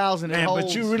 70,000.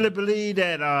 But you really believe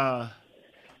that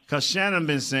because Shannon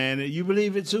been saying it. You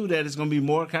believe it, too, that it's going to be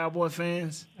more Cowboy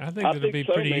fans? I think it'll be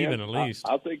pretty even at least.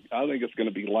 I think it's going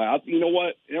to be loud. You know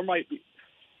what? There might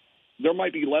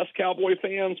be less Cowboy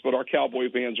fans, but our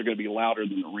Cowboy fans are going to be louder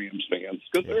than the Rams fans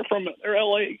because they're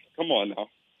L.A. Come on now. All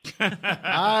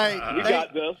right. You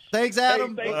got this. Thanks,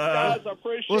 Adam. Hey, thanks, guys. I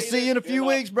appreciate it. We'll see you in a few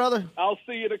weeks, brother. I'll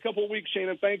see you in a couple of weeks,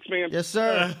 Shannon. Thanks, man. Yes,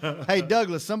 sir. Hey,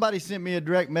 Douglas, somebody sent me a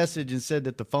direct message and said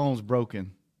that the phone's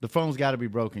broken. The phone's got to be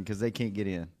broken because they can't get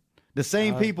in. The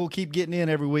same people keep getting in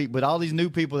every week, but all these new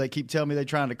people that keep telling me they're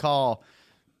trying to call.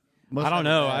 I don't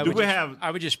know.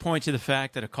 I would just point to the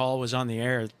fact that a call was on the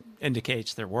air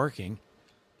indicates they're working.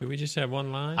 Do we just have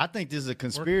one line? I think this is a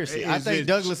conspiracy. I think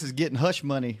Douglas is getting hush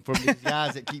money from these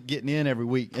guys that keep getting in every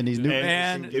week and these new.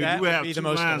 And that would be the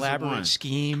most elaborate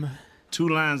scheme. 2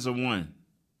 lines of 1.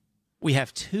 We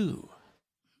have 2.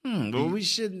 Well, we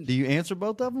shouldn't. Do you answer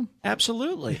both of them?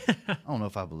 Absolutely. I don't know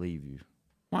if I believe you.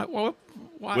 Why?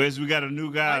 Whereas we got a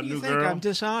new guy, a new girl. I'm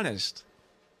dishonest.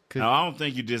 No, I don't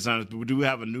think you're dishonest. But do we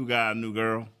have a new guy, a new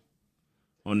girl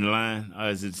on the line, or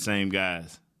is it the same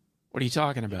guys? What are you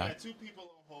talking about? Got 2 people on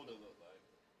hold. It look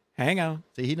like. Hang on.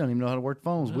 See, he don't even know how to work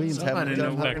phones. Williams having to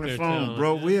work the phone,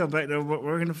 bro. We're back there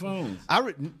working the phones.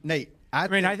 Nate. I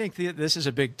think this is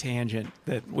a big tangent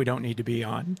that we don't need to be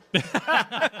on.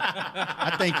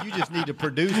 I think you just need to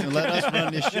produce and let us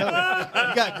run this show.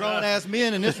 You got grown-ass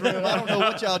men in this room. I don't know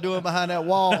what y'all doing behind that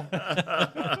wall.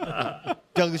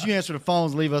 Douglas, you answer the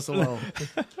phones, leave us alone.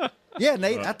 Yeah,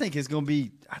 Nate, I think it's going to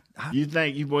be. You've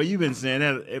been saying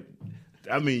that.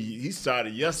 He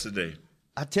started yesterday.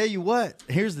 I tell you what,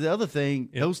 here's the other thing.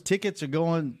 Yep. Those tickets are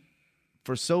going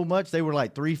for so much. They were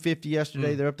like $350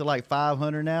 yesterday. They're up to like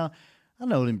 $500 now. I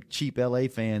know them cheap L.A.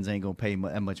 fans ain't going to pay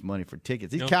that much money for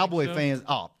tickets. These Cowboy fans,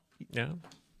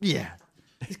 yeah.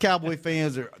 These Cowboy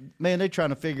fans they're trying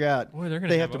to figure out. Boy,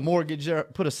 they have to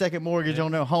put a second mortgage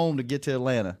on their home to get to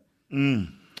Atlanta.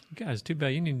 Guys, too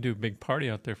bad. You need to do a big party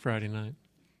out there Friday night.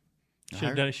 Should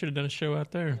have done a show out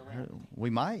there.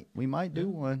 We might do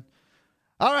one.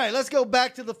 All right, let's go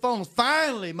back to the phones.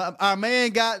 Finally, our man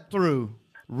got through.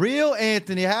 Real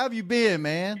Anthony, how have you been,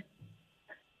 man?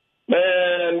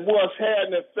 Man, what's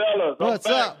happening, fellas? What's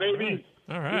I'm back, up, baby?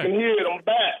 All right. You can hear it. I'm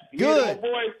back. You Good. hear my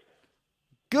voice?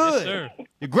 Good. Yes, sir.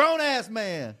 You're grown-ass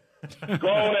man.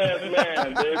 Grown-ass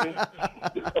man, baby.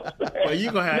 Well,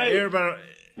 you going to have everybody.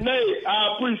 Nate,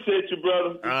 I appreciate you,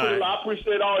 brother. I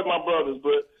appreciate all of my brothers,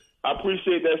 but I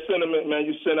appreciate that sentiment, man,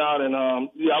 you sent out. And, I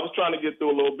was trying to get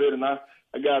through a little bit, and I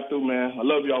got through, man. I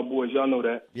love y'all boys. Y'all know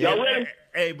that. Yeah. Y'all ready?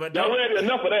 Hey, but y'all ready?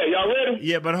 Enough of that. Y'all ready?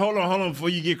 Yeah, but hold on before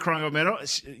you get crunk up, man.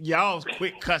 Y'all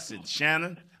quit cussing,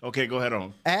 Shannon. Okay, go ahead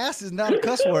on. Ass is not a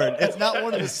cuss word. It's not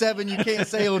one of the 7 you can't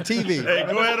say on TV. Hey,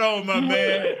 go ahead on, my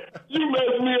man. You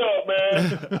messed me up, man.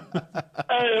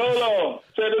 Hey, hold on.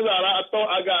 Check this out.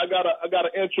 I got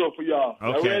an intro for y'all.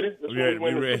 Okay. Y'all ready? This We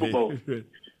win the ready. Super Bowl.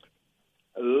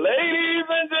 Ladies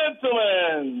and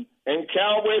gentlemen, and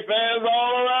Cowboy fans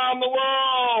all around the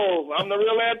world, I'm the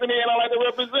real Anthony, and I like to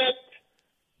represent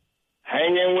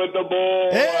Hanging with the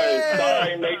Boys,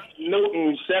 starring Nate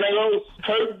Newton, Senegals,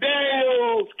 Kirk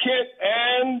Daniels, Kent,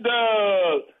 and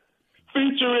Doug,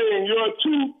 featuring your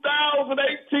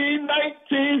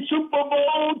 2018-19 Super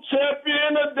Bowl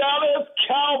champion, the Dallas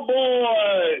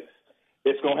Cowboys.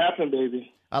 It's gonna happen,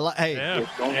 baby.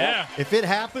 It's gonna happen. If it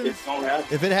happens, It's gonna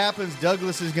happen. if it happens,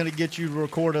 Douglas is going to get you to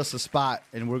record us a spot,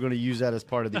 and we're going to use that as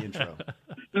part of the intro.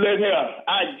 Look here,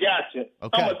 I got you.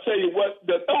 Okay. I'm gonna tell you what.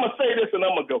 I'm gonna say this, and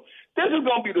I'm gonna go. This is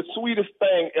gonna be the sweetest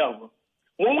thing ever.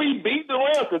 When we beat the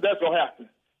Rams, because that's gonna happen.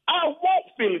 I want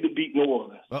Philly to beat New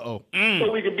Orleans. Uh-oh.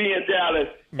 So we can be in Dallas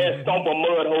and stomp a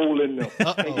mud hole in them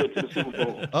and get to the Super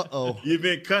Bowl. Uh-oh. You've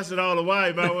been cussing all the while.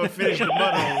 You might well finish the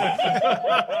mud hole.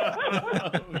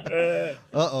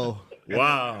 Uh-oh.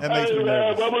 Wow. That makes me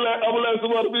nervous. I'm gonna let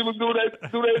some other people do their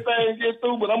thing and get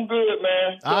through, but I'm good,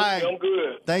 man. All right. I'm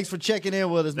good. Thanks for checking in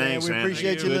with us, Thanks, man. We man.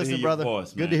 appreciate Good you to listening, hear your brother.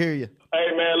 voice, Good man. to hear you.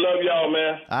 Hey, man, love y'all,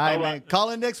 man. All right, man. Call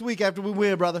in next week after we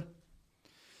win, brother.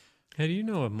 Hey, do you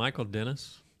know of Michael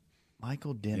Dennis?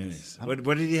 Michael Dennis. What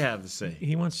did he have to say?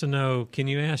 He wants to know, can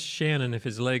you ask Shannon if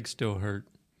his legs still hurt?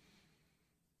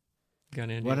 Got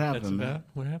any What idea happened, what that's man? about?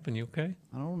 What happened? You okay?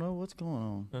 I don't know what's going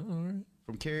on. All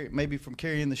right. Maybe from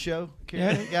carrying the show.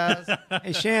 Hey, guys.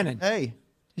 Hey, Shannon. Hey.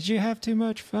 Did you have too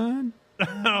much fun?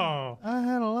 Oh. I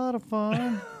had a lot of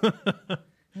fun.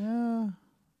 Yeah.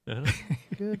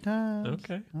 Good times.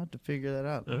 Okay. I'll have to figure that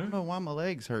out. I don't know why my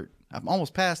legs hurt. I'm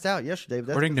almost passed out yesterday. But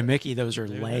that's According to Mickey, those are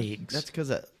legs. That's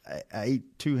because I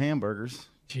ate 2 hamburgers.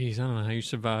 Jeez, I don't know how you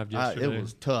survived yesterday. It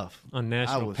was tough. On I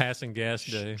National was Passing Gas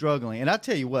Day. Struggling. And I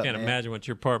tell you what, Can't man. imagine what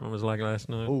your apartment was like last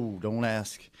night. Oh, don't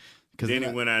ask. Then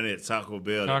he went out at Taco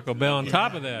Bell. Taco Bell on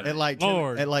top of that. At like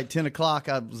 10 o'clock,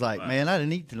 I was like, man, I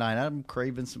didn't eat tonight. I'm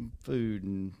craving some food.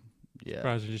 And yeah.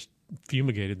 Surprised they just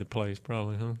fumigated the place,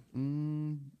 probably, huh?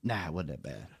 Nah, it wasn't that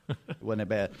bad. It wasn't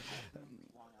that bad.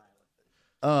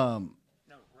 I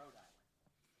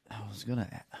was gonna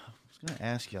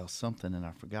ask y'all something, and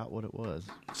I forgot what it was.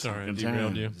 Sorry, I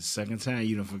derailed you. The second time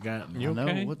you done forgotten. You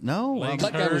okay? No, Legs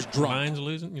That guy was hurt, drunk. mind's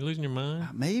losing. You losing your mind?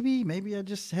 Maybe I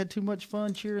just had too much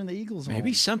fun cheering the Eagles on.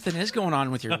 Maybe something is going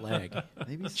on with your leg.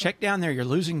 Maybe Check down there. You're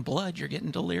losing blood. You're getting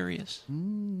delirious.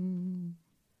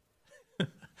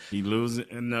 He losing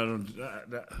another.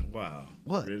 Wow.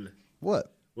 What? Really?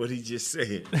 What? What he just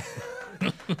said.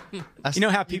 You know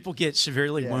how people get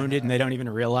severely wounded and they don't even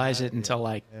realize it until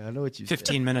like I know what you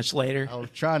 15 minutes later? I was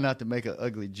trying not to make an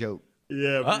ugly joke.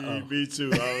 Yeah, me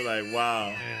too. I was like,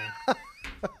 wow.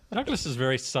 Douglas is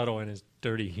very subtle in his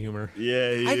dirty humor.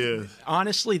 Yeah, he is.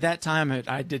 Honestly, that time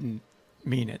I didn't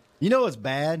mean it. You know what's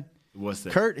bad? What's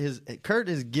that? Kurt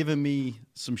has given me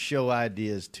some show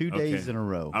ideas 2 days in a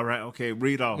row. All right, okay,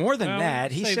 read off. More than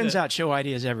that, he sends out show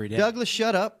ideas every day. Douglas,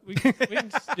 shut up. We can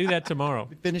do that tomorrow.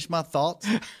 Finish my thoughts.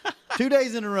 2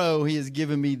 days in a row, he has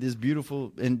given me this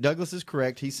beautiful, and Douglas is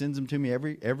correct. He sends them to me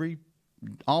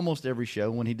almost every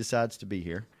show when he decides to be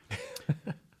here.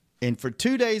 And for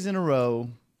 2 days in a row,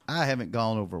 I haven't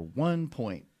gone over 1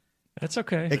 point. That's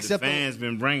okay. Except the fans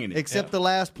been bringing it. Except the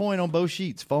last point on both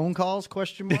sheets. Phone calls,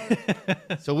 question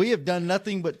mark. So we have done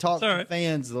nothing but talk to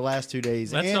fans the last 2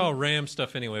 days. That's all Ram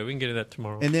stuff anyway. We can get to that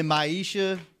tomorrow. And then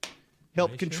Maisha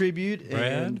helped contribute.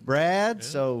 And Brad. Yeah.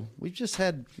 So we've just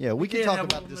had, we can talk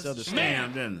about this other stuff.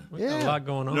 Man, didn't it? A lot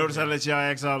going on. Notice I let y'all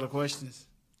ask all the questions?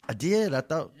 I did. I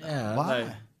thought,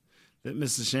 why? Let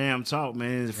Mr. Sham talk,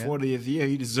 man. In his 40th year,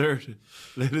 he deserved it.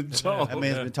 Let him talk. That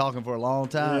man's been talking for a long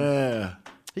time. Yeah.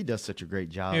 He does such a great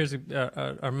job. Here's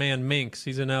our man Minx.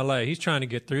 He's in L.A. He's trying to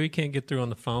get through. He can't get through on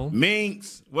the phone.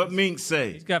 Minx? What Minx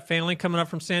say? He's got family coming up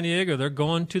from San Diego. They're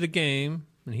going to the game.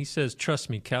 And he says, trust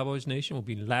me, Cowboys Nation will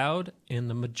be loud in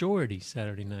the majority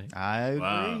Saturday night. I agree.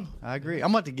 Wow. I agree.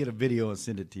 I'm about to get a video and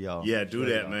send it to y'all. Yeah, do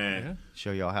that, man. Yeah.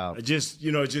 Show y'all how. Just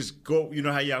go. You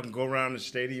know how y'all can go around the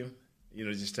stadium?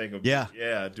 Just take a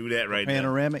do that right now.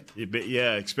 Panoramic.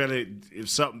 Yeah, especially if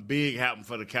something big happened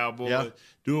for the Cowboys. Yeah.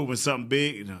 Do it when something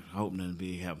big. I hope nothing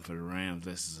big happened for the Rams.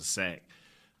 This is a sack.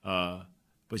 But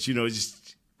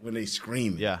just when they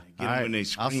screaming. Yeah, get them when they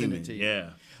screaming. I'll send it to you. Yeah.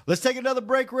 Let's take another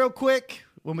break real quick.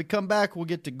 When we come back, we'll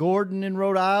get to Gordon in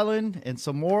Rhode Island and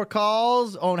some more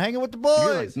calls on Hanging with the Boys.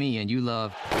 You're like me and you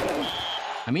love.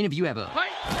 If you have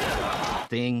a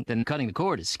thing, then cutting the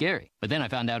cord is scary. But then I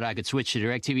found out I could switch to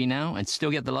DirecTV Now and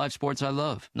still get the live sports I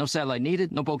love. No satellite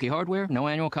needed, no bulky hardware, no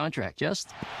annual contract, just...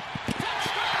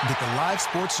 Get the live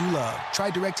sports you love. Try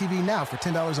DirecTV Now for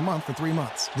 $10 a month for 3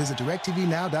 months. Visit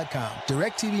DirecTVNow.com.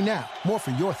 DirecTV Now. More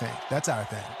for your thing. That's our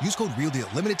thing. Use code REALDEAL.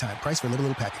 Limited time. Price for a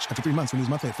little package. After 3 months, renews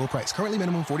monthly at full price. Currently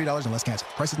minimum $40 unless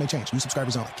canceled. Prices may change. New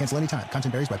subscribers only. Cancel anytime.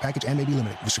 Content varies by package and may be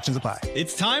limited. Restrictions apply.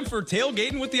 It's time for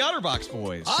tailgating with the OtterBox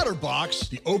boys. OtterBox?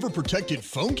 The overprotected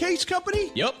phone case company?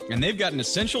 Yep, and they've got an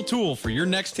essential tool for your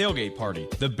next tailgate party.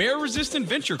 The bear-resistant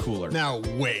Venture Cooler. Now,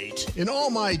 wait. In all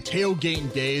my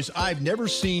tailgating days, I've never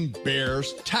seen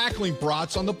bears tackling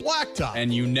brats on the blacktop.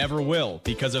 And you never will,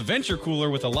 because a Venture Cooler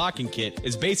with a locking kit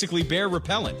is basically bear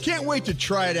repellent. Can't wait to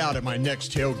try it out at my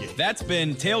next tailgate. That's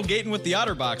been Tailgating with the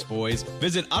OtterBox boys.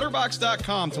 Visit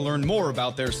OtterBox.com to learn more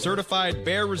about their certified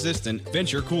bear-resistant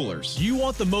Venture Coolers. You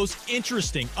want the most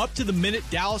interesting, up-to-the-minute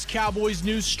Dallas Cowboys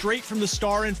news straight from the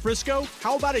Star in Frisco?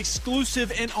 How about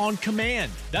exclusive and on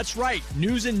command? That's right,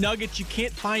 news and nuggets you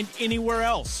can't find anywhere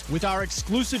else. With our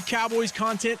exclusive Cowboys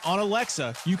content on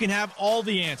Alexa, you can have all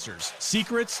the answers,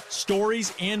 secrets,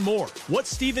 stories, and more.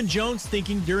 What's Stephen Jones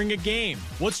thinking during a game?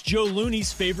 What's Joe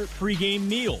Looney's favorite pregame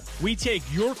meal? We take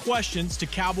your questions to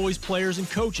Cowboys players and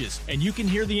coaches, and you can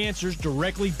hear the answers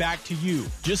directly back to you.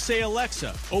 Just say,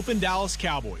 Alexa, open Dallas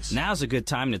Cowboys. Now's a good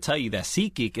time to tell you that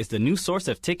SeatGeek is the new source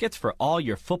of tickets for all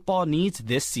your football needs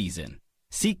this season.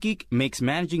 SeatGeek makes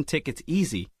managing tickets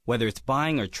easy, whether it's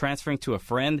buying or transferring to a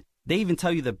friend. They even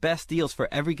tell you the best deals for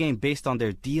every game based on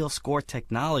their Deal Score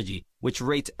technology, which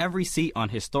rates every seat on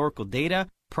historical data,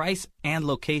 price, and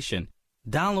location.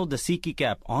 Download the SeatGeek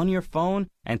app on your phone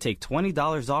and take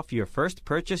 $20 off your first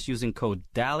purchase using code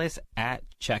DALLAS at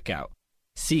checkout.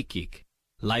 SeatGeek.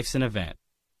 Life's an event.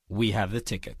 We have the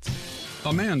tickets.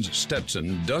 A man's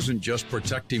Stetson doesn't just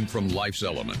protect him from life's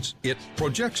elements. It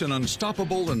projects an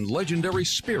unstoppable and legendary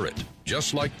spirit,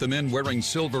 just like the men wearing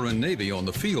silver and navy on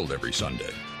the field every Sunday.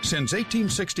 Since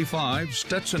 1865,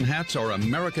 Stetson hats are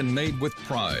American-made with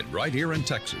pride right here in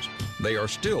Texas. They are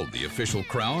still the official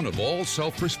crown of all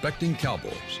self-respecting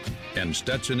cowboys. And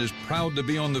Stetson is proud to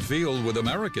be on the field with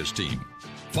America's team.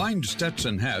 Find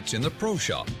Stetson hats in the Pro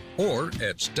Shop or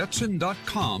at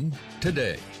Stetson.com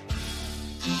today.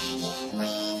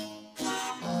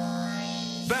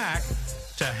 Back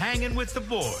to Hanging with the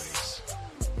Boys.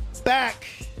 Back.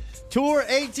 Tour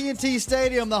AT&T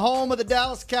Stadium, the home of the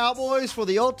Dallas Cowboys, for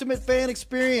the ultimate fan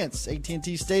experience.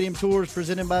 AT&T Stadium tours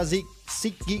presented by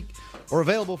SeatGeek are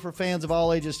available for fans of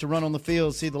all ages to run on the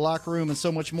field, see the locker room, and so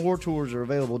much more. Tours are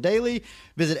available daily.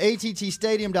 Visit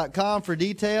attstadium.com for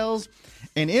details.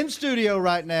 And in studio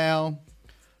right now,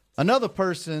 another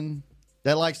person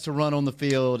that likes to run on the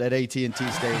field at AT&T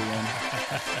Stadium.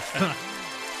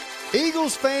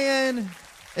 Eagles fan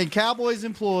and Cowboys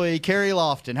employee, Kerry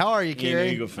Lofton. How are you, Kerry? He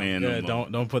ain't no Eagle fan no more.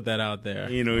 Don't put that out there.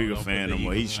 He ain't no Eagle fan no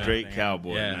more. He's straight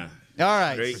Cowboy now. All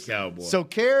right. Straight Cowboy. So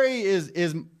Kerry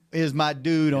is my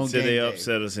dude on game day. So they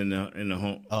upset us in the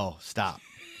home. Oh, stop.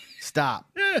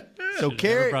 So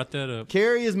Kerry brought that up.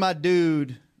 Kerry is my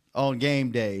dude on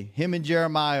game day. Him and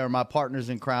Jeremiah are my partners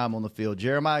in crime on the field.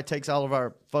 Jeremiah takes all of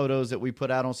our photos that we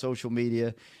put out on social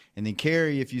media. And then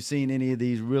Kerry, if you've seen any of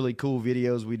these really cool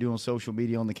videos we do on social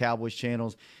media on the Cowboys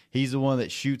channels, he's the one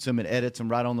that shoots them and edits them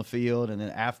right on the field. And then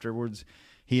afterwards,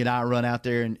 he and I run out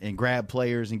there and grab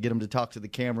players and get them to talk to the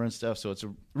camera and stuff. So it's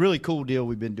a really cool deal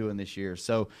we've been doing this year.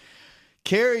 So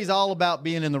Kerry's all about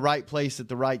being in the right place at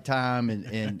the right time.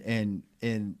 And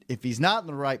if he's not in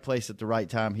the right place at the right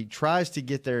time, he tries to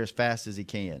get there as fast as he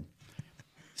can.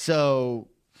 So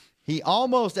he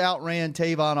almost outran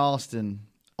Tavon Austin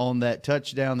on that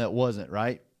touchdown that wasn't,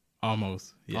 right?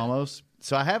 Almost. Yeah. Almost.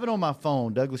 So I have it on my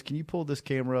phone. Douglas, can you pull this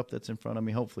camera up that's in front of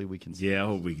me? Hopefully we can see it. Yeah, I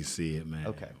hope we can see it, man.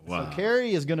 Okay. Wow. So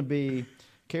Kerry is going to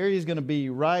be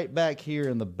right back here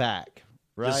in the back.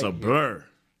 Right Just a here. blur.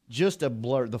 Just a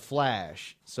blur, the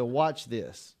flash. So watch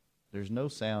this. There's no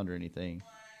sound or anything.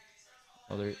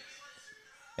 Oh, there.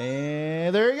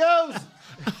 And there he goes.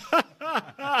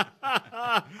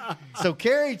 So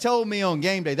Kerry told me on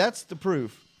game day, that's the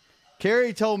proof.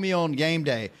 Kerry told me on game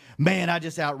day, man, I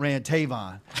just outran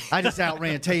Tavon,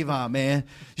 man.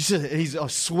 He's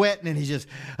sweating and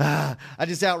I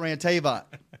just outran Tavon.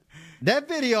 That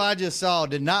video I just saw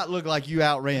did not look like you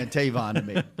outran Tavon to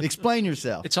me. Explain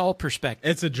yourself. It's all perspective.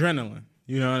 It's adrenaline.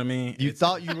 You know what I mean? You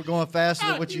thought you were going faster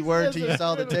than what you were until you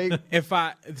saw the tape?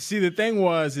 The thing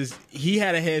was he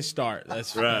had a head start.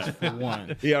 That's right. For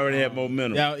one. He already had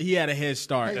momentum. Yeah, he had a head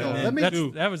start.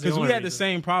 Because we had the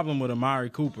same problem with Amari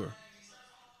Cooper.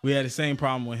 We had the same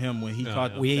problem with him when he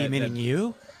caught. Meaning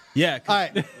you? Yeah. All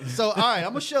right. So, I'm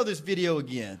going to show this video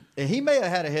again. And he may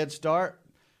have had a head start,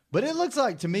 But it looks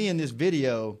like to me in this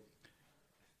video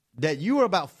that you were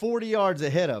about 40 yards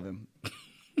ahead of him.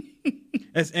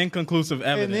 It's inconclusive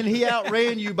evidence. And then he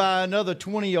outran you by another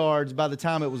 20 yards by the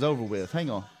time it was over with. Hang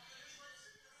on.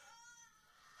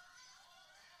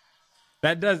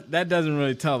 That doesn't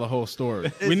really tell the whole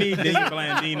story. We need Dean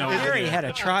Blandino. Gary had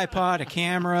a tripod, a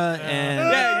camera, and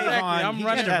exactly. I'm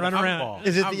running to run around.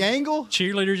 Is it the angle?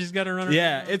 Cheerleaders just got to run around.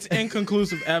 Yeah, it's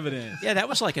inconclusive evidence. Yeah, that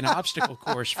was like an obstacle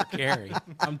course for Gary.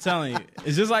 I'm telling you,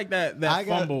 it's just like that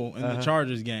fumble in the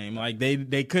Chargers game. Like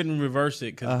they couldn't reverse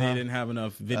it because they didn't have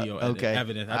enough video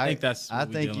evidence. I think that's. I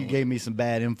think you gave me some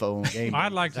bad info on game.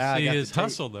 I'd like to see his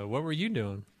hustle though. What were you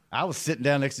doing? I was sitting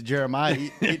down next to Jeremiah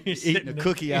eating a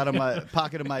cookie out of my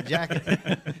pocket of my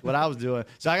jacket. What I was doing.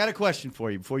 So I got a question for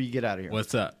you before you get out of here.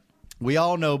 What's up? We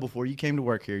all know before you came to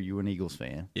work here, you were an Eagles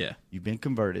fan. Yeah. You've been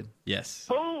converted. Yes.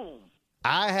 Boom.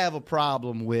 I have a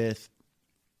problem with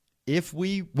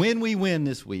when we win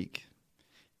this week,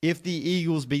 if the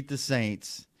Eagles beat the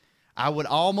Saints, I would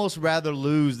almost rather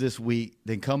lose this week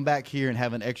than come back here and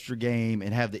have an extra game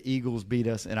and have the Eagles beat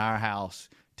us in our house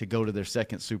to go to their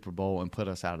second Super Bowl and put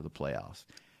us out of the playoffs.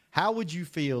 How would you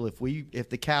feel if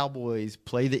the Cowboys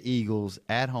play the Eagles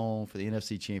at home for the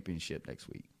NFC Championship next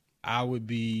week? I was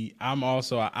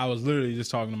literally just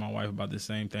talking to my wife about the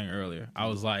same thing earlier. I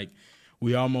was like,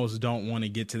 we almost don't want to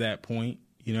get to that point,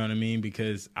 you know what I mean?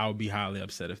 Because I would be highly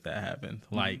upset if that happened.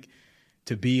 Mm-hmm. Like,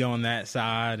 to be on that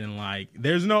side and, like,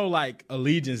 there's no, like,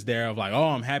 allegiance there of, like, oh,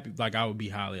 I'm happy. Like, I would be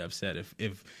highly upset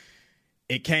if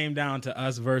it came down to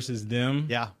us versus them.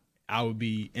 Yeah. I would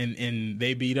be, and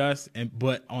they beat us.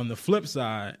 But on the flip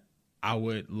side, I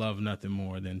would love nothing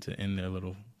more than to end their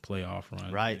little playoff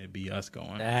run. Right. And it'd be us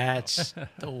going. That's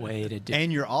the way to do it.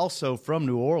 And you're also from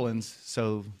New Orleans,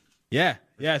 so. Yeah.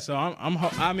 So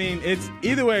I mean, it's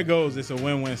either way it goes, it's a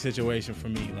win-win situation for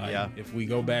me. Like, if we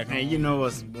go back home. And you know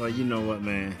what,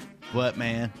 man? What,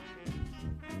 man?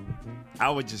 I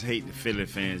would just hate the Philly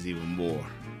fans even more.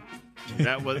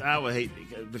 I would hate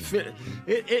the Philly.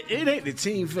 It ain't the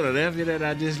team Philadelphia that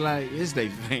I dislike. It's they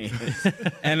fans.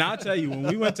 And I'll tell you, when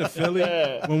we went to Philly,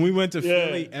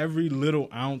 Philly, every little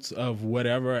ounce of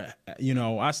whatever, you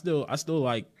know, I still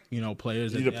like, you know,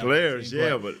 players. The players,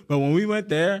 but when we went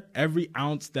there, every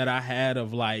ounce that I had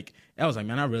of like, I was like,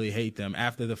 man, I really hate them.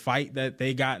 After the fight that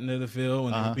they got into the field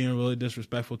and they were being really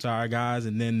disrespectful to our guys,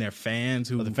 and then their fans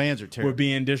the fans were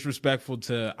being disrespectful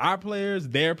to our players,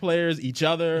 their players, each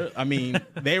other. I mean,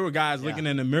 they were guys looking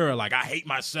in the mirror like, I hate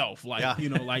myself. Like, you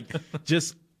know, like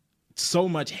just so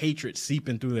much hatred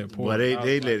seeping through their pores. Well, they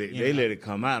let it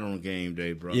come out on game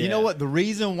day, bro. You know what? The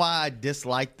reason why I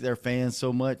dislike their fans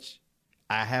so much,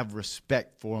 I have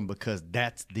respect for them because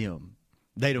that's them.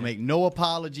 They don't make no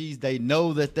apologies. They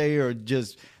know that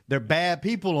they're bad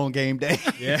people on game day.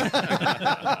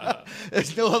 Yeah.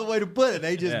 There's no other way to put it.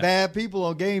 They just bad people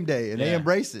on game day, and they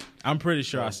embrace it. I'm pretty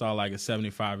sure I saw like a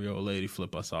 75-year-old lady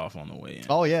flip us off on the way in.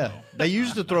 Oh, yeah. So. They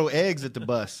used to throw eggs at the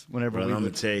bus whenever we I'm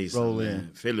would tell you roll in.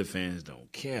 Man. Philly fans don't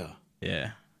care.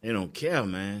 Yeah. They don't care,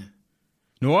 man.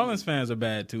 New Orleans fans are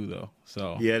bad too, though.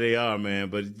 So yeah, they are, man.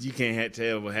 But you can't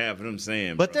tell what half of them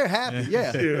saying. But they're happy,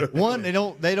 yeah. One,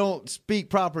 they don't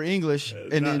speak proper English,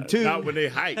 and then two, not when they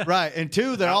hype, right? And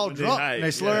two, they're all drunk and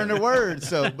they slurring their words.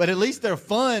 So, but at least they're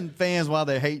fun fans while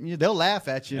they're hating you. They'll laugh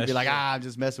at you and be like, I'm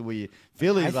just messing with you.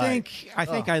 Philly's I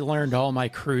think I learned all my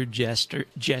crude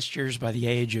gestures by the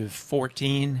age of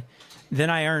 14.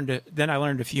 Then I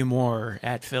learned a few more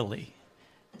at Philly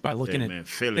by looking at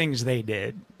things they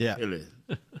did. Yeah. Philly.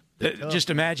 Just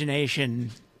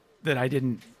imagination that I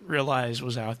didn't realize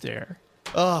was out there.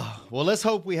 Oh, well, let's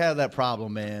hope we have that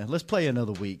problem, man. Let's play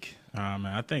another week. Man,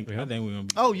 I think we're gonna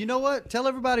be. Oh, you know what? Tell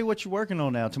everybody what you're working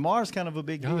on now. Tomorrow's kind of a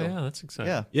big deal. Oh yeah, that's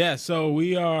exciting. Yeah. So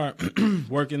we are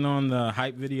working on the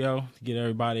hype video to get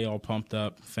everybody all pumped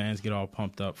up. Fans get all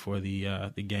pumped up for the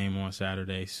game on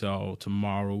Saturday. So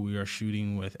tomorrow we are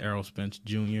shooting with Errol Spence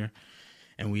Jr.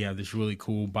 And we have this really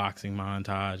cool boxing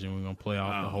montage, and we're going to play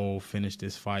off the whole finish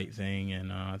this fight thing.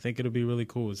 And I think it'll be really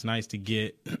cool. It's nice to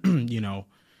get, you know,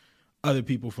 other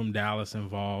people from Dallas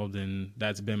involved. And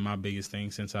that's been my biggest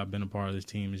thing since I've been a part of this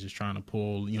team, is just trying to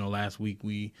pull, you know, last week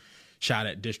we shot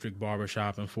at District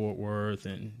Barbershop in Fort Worth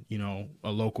and, you know, a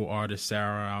local artist,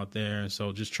 Sarah, out there. And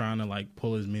so just trying to, like,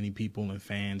 pull as many people and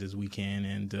fans as we can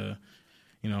and,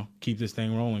 you know, keep this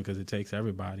thing rolling because it takes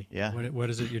everybody. Yeah.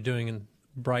 What is it you're doing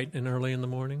bright and early in the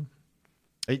morning?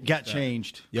 It got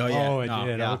changed. Oh, yeah. Oh, it No,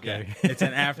 did. yeah, Okay. yeah. It's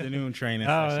an afternoon training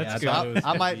session. that's I thought it was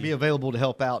I might be available to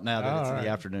help out now that All it's in right. the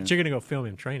afternoon. But you're going to go film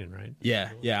him training, right? Yeah.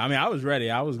 I mean, I was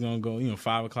ready. I was gonna go,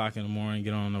 5 o'clock in the morning,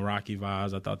 get on the Rocky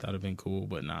vibes. I thought that'd have been cool,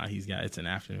 but nah, it's an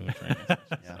afternoon training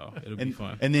session, so it'll be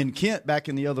fun. And then Kent back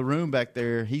in the other room back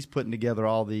there, he's putting together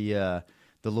all the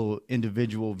little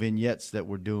individual vignettes that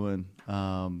we're doing.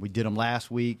 We did them last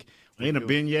week. Ain't a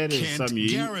vignette is something you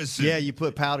eat. Yeah, you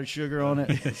put powdered sugar on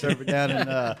it and serve it down in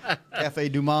Cafe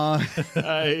Du Monde.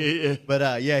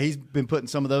 But, yeah, he's been putting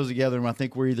some of those together, and I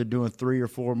think we're either doing 3 or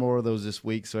 4 more of those this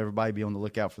week, so everybody be on the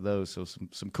lookout for those. So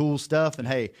some cool stuff. And,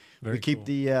 hey, we keep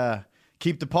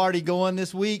the party going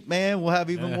this week, man. We'll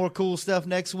have even more cool stuff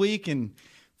next week, and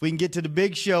if we can get to the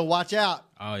big show, watch out.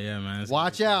 Oh, yeah, man.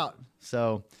 Watch out.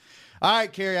 So, all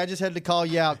right, Kerry, I just had to call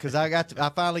you out because I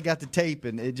finally got the tape,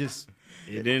 and it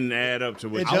didn't add up to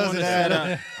what it doesn't add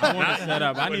up. I want to set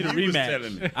up. I need a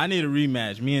rematch. I need a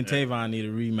rematch. Me and Tavon need a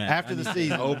rematch after the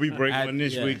season. I hope we break one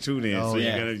this week too. Then, so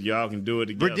y'all can do it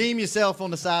together. Redeem yourself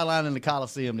on the sideline in the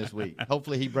Coliseum this week.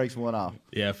 Hopefully, he breaks one off.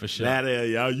 Yeah, for sure.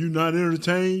 Y'all, you not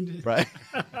entertained, right?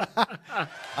 All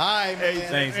right, man.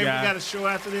 Thanks, we guys. got a show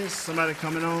after this. Somebody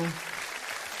coming on.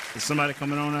 Is somebody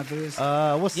coming on after this?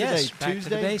 What's the day? Back Tuesday? to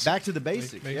the basics. Back to the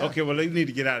basics. Yeah. Okay, well, they need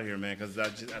to get out of here, man, because I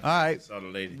all right. saw the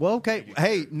lady. Well, okay.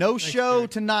 Hey, no show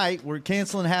tonight. We're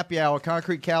canceling happy hour.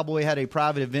 Concrete Cowboy had a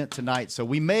private event tonight, so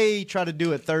we may try to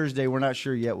do it Thursday. We're not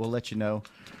sure yet. We'll let you know.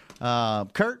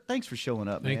 Kurt, thanks for showing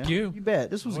up, man. Thank you. You bet.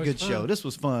 This was Always a good fun. show. This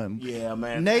was fun. Yeah,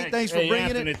 man. Nate, thanks for bringing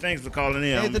Anthony, it. thanks for calling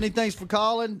in. Anthony, thanks for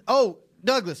calling. Oh,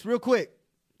 Douglas, real quick.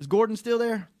 Is Gordon still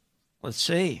there? Let's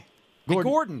see.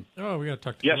 Gordon. Oh, we got to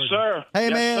talk to Yes, Gordon. sir. Hey,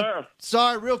 yes, man. Sir.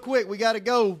 Sorry, real quick. We got to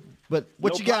go. But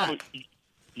what No you got? problem.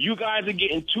 You guys are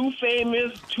getting too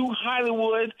famous, too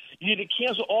Hollywood. You need to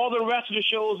cancel all the rest of the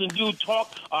shows and do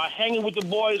hanging with the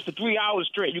boys for 3 hours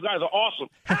straight. You guys are awesome.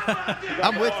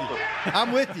 I'm with you.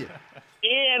 I'm with you.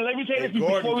 And let me tell you this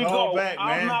Gordon, before we call go. back,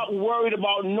 I'm man. not worried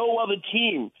about no other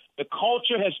team. The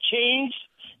culture has changed.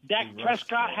 Dak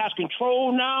Prescott has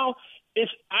control now.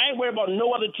 I ain't worried about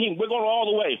no other team. We're going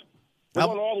all the way. We're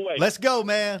going all the way. Let's go,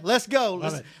 man. Let's go.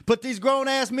 Let's put these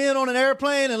grown-ass men on an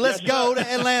airplane and let's go to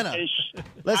Atlanta.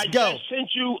 Let's go. I just sent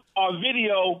you a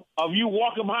video of you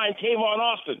walking behind Tavon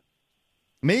Austin.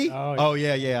 Me? Oh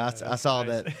yeah. I saw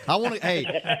that. I want to.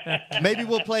 Hey, maybe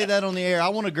we'll play that on the air. I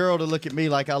want a girl to look at me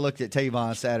like I looked at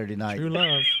Tavon Saturday night. True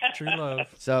love. True love.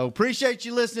 So appreciate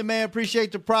you listening, man.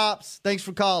 Appreciate the props. Thanks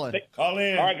for calling. Call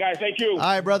in. All right, guys. Thank you. All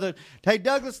right, brother. Hey,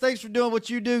 Douglas. Thanks for doing what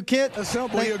you do. Kent. It's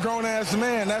simple. You're a grown ass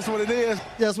man. That's what it is.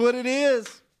 That's what it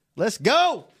is. Let's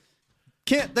go.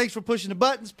 Kent, thanks for pushing the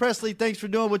buttons. Presley, thanks for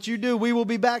doing what you do. We will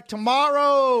be back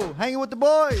tomorrow hanging with the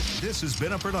boys. This has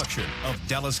been a production of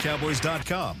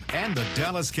DallasCowboys.com and the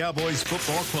Dallas Cowboys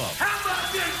Football Club. How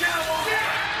about this, Cowboys?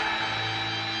 Yeah!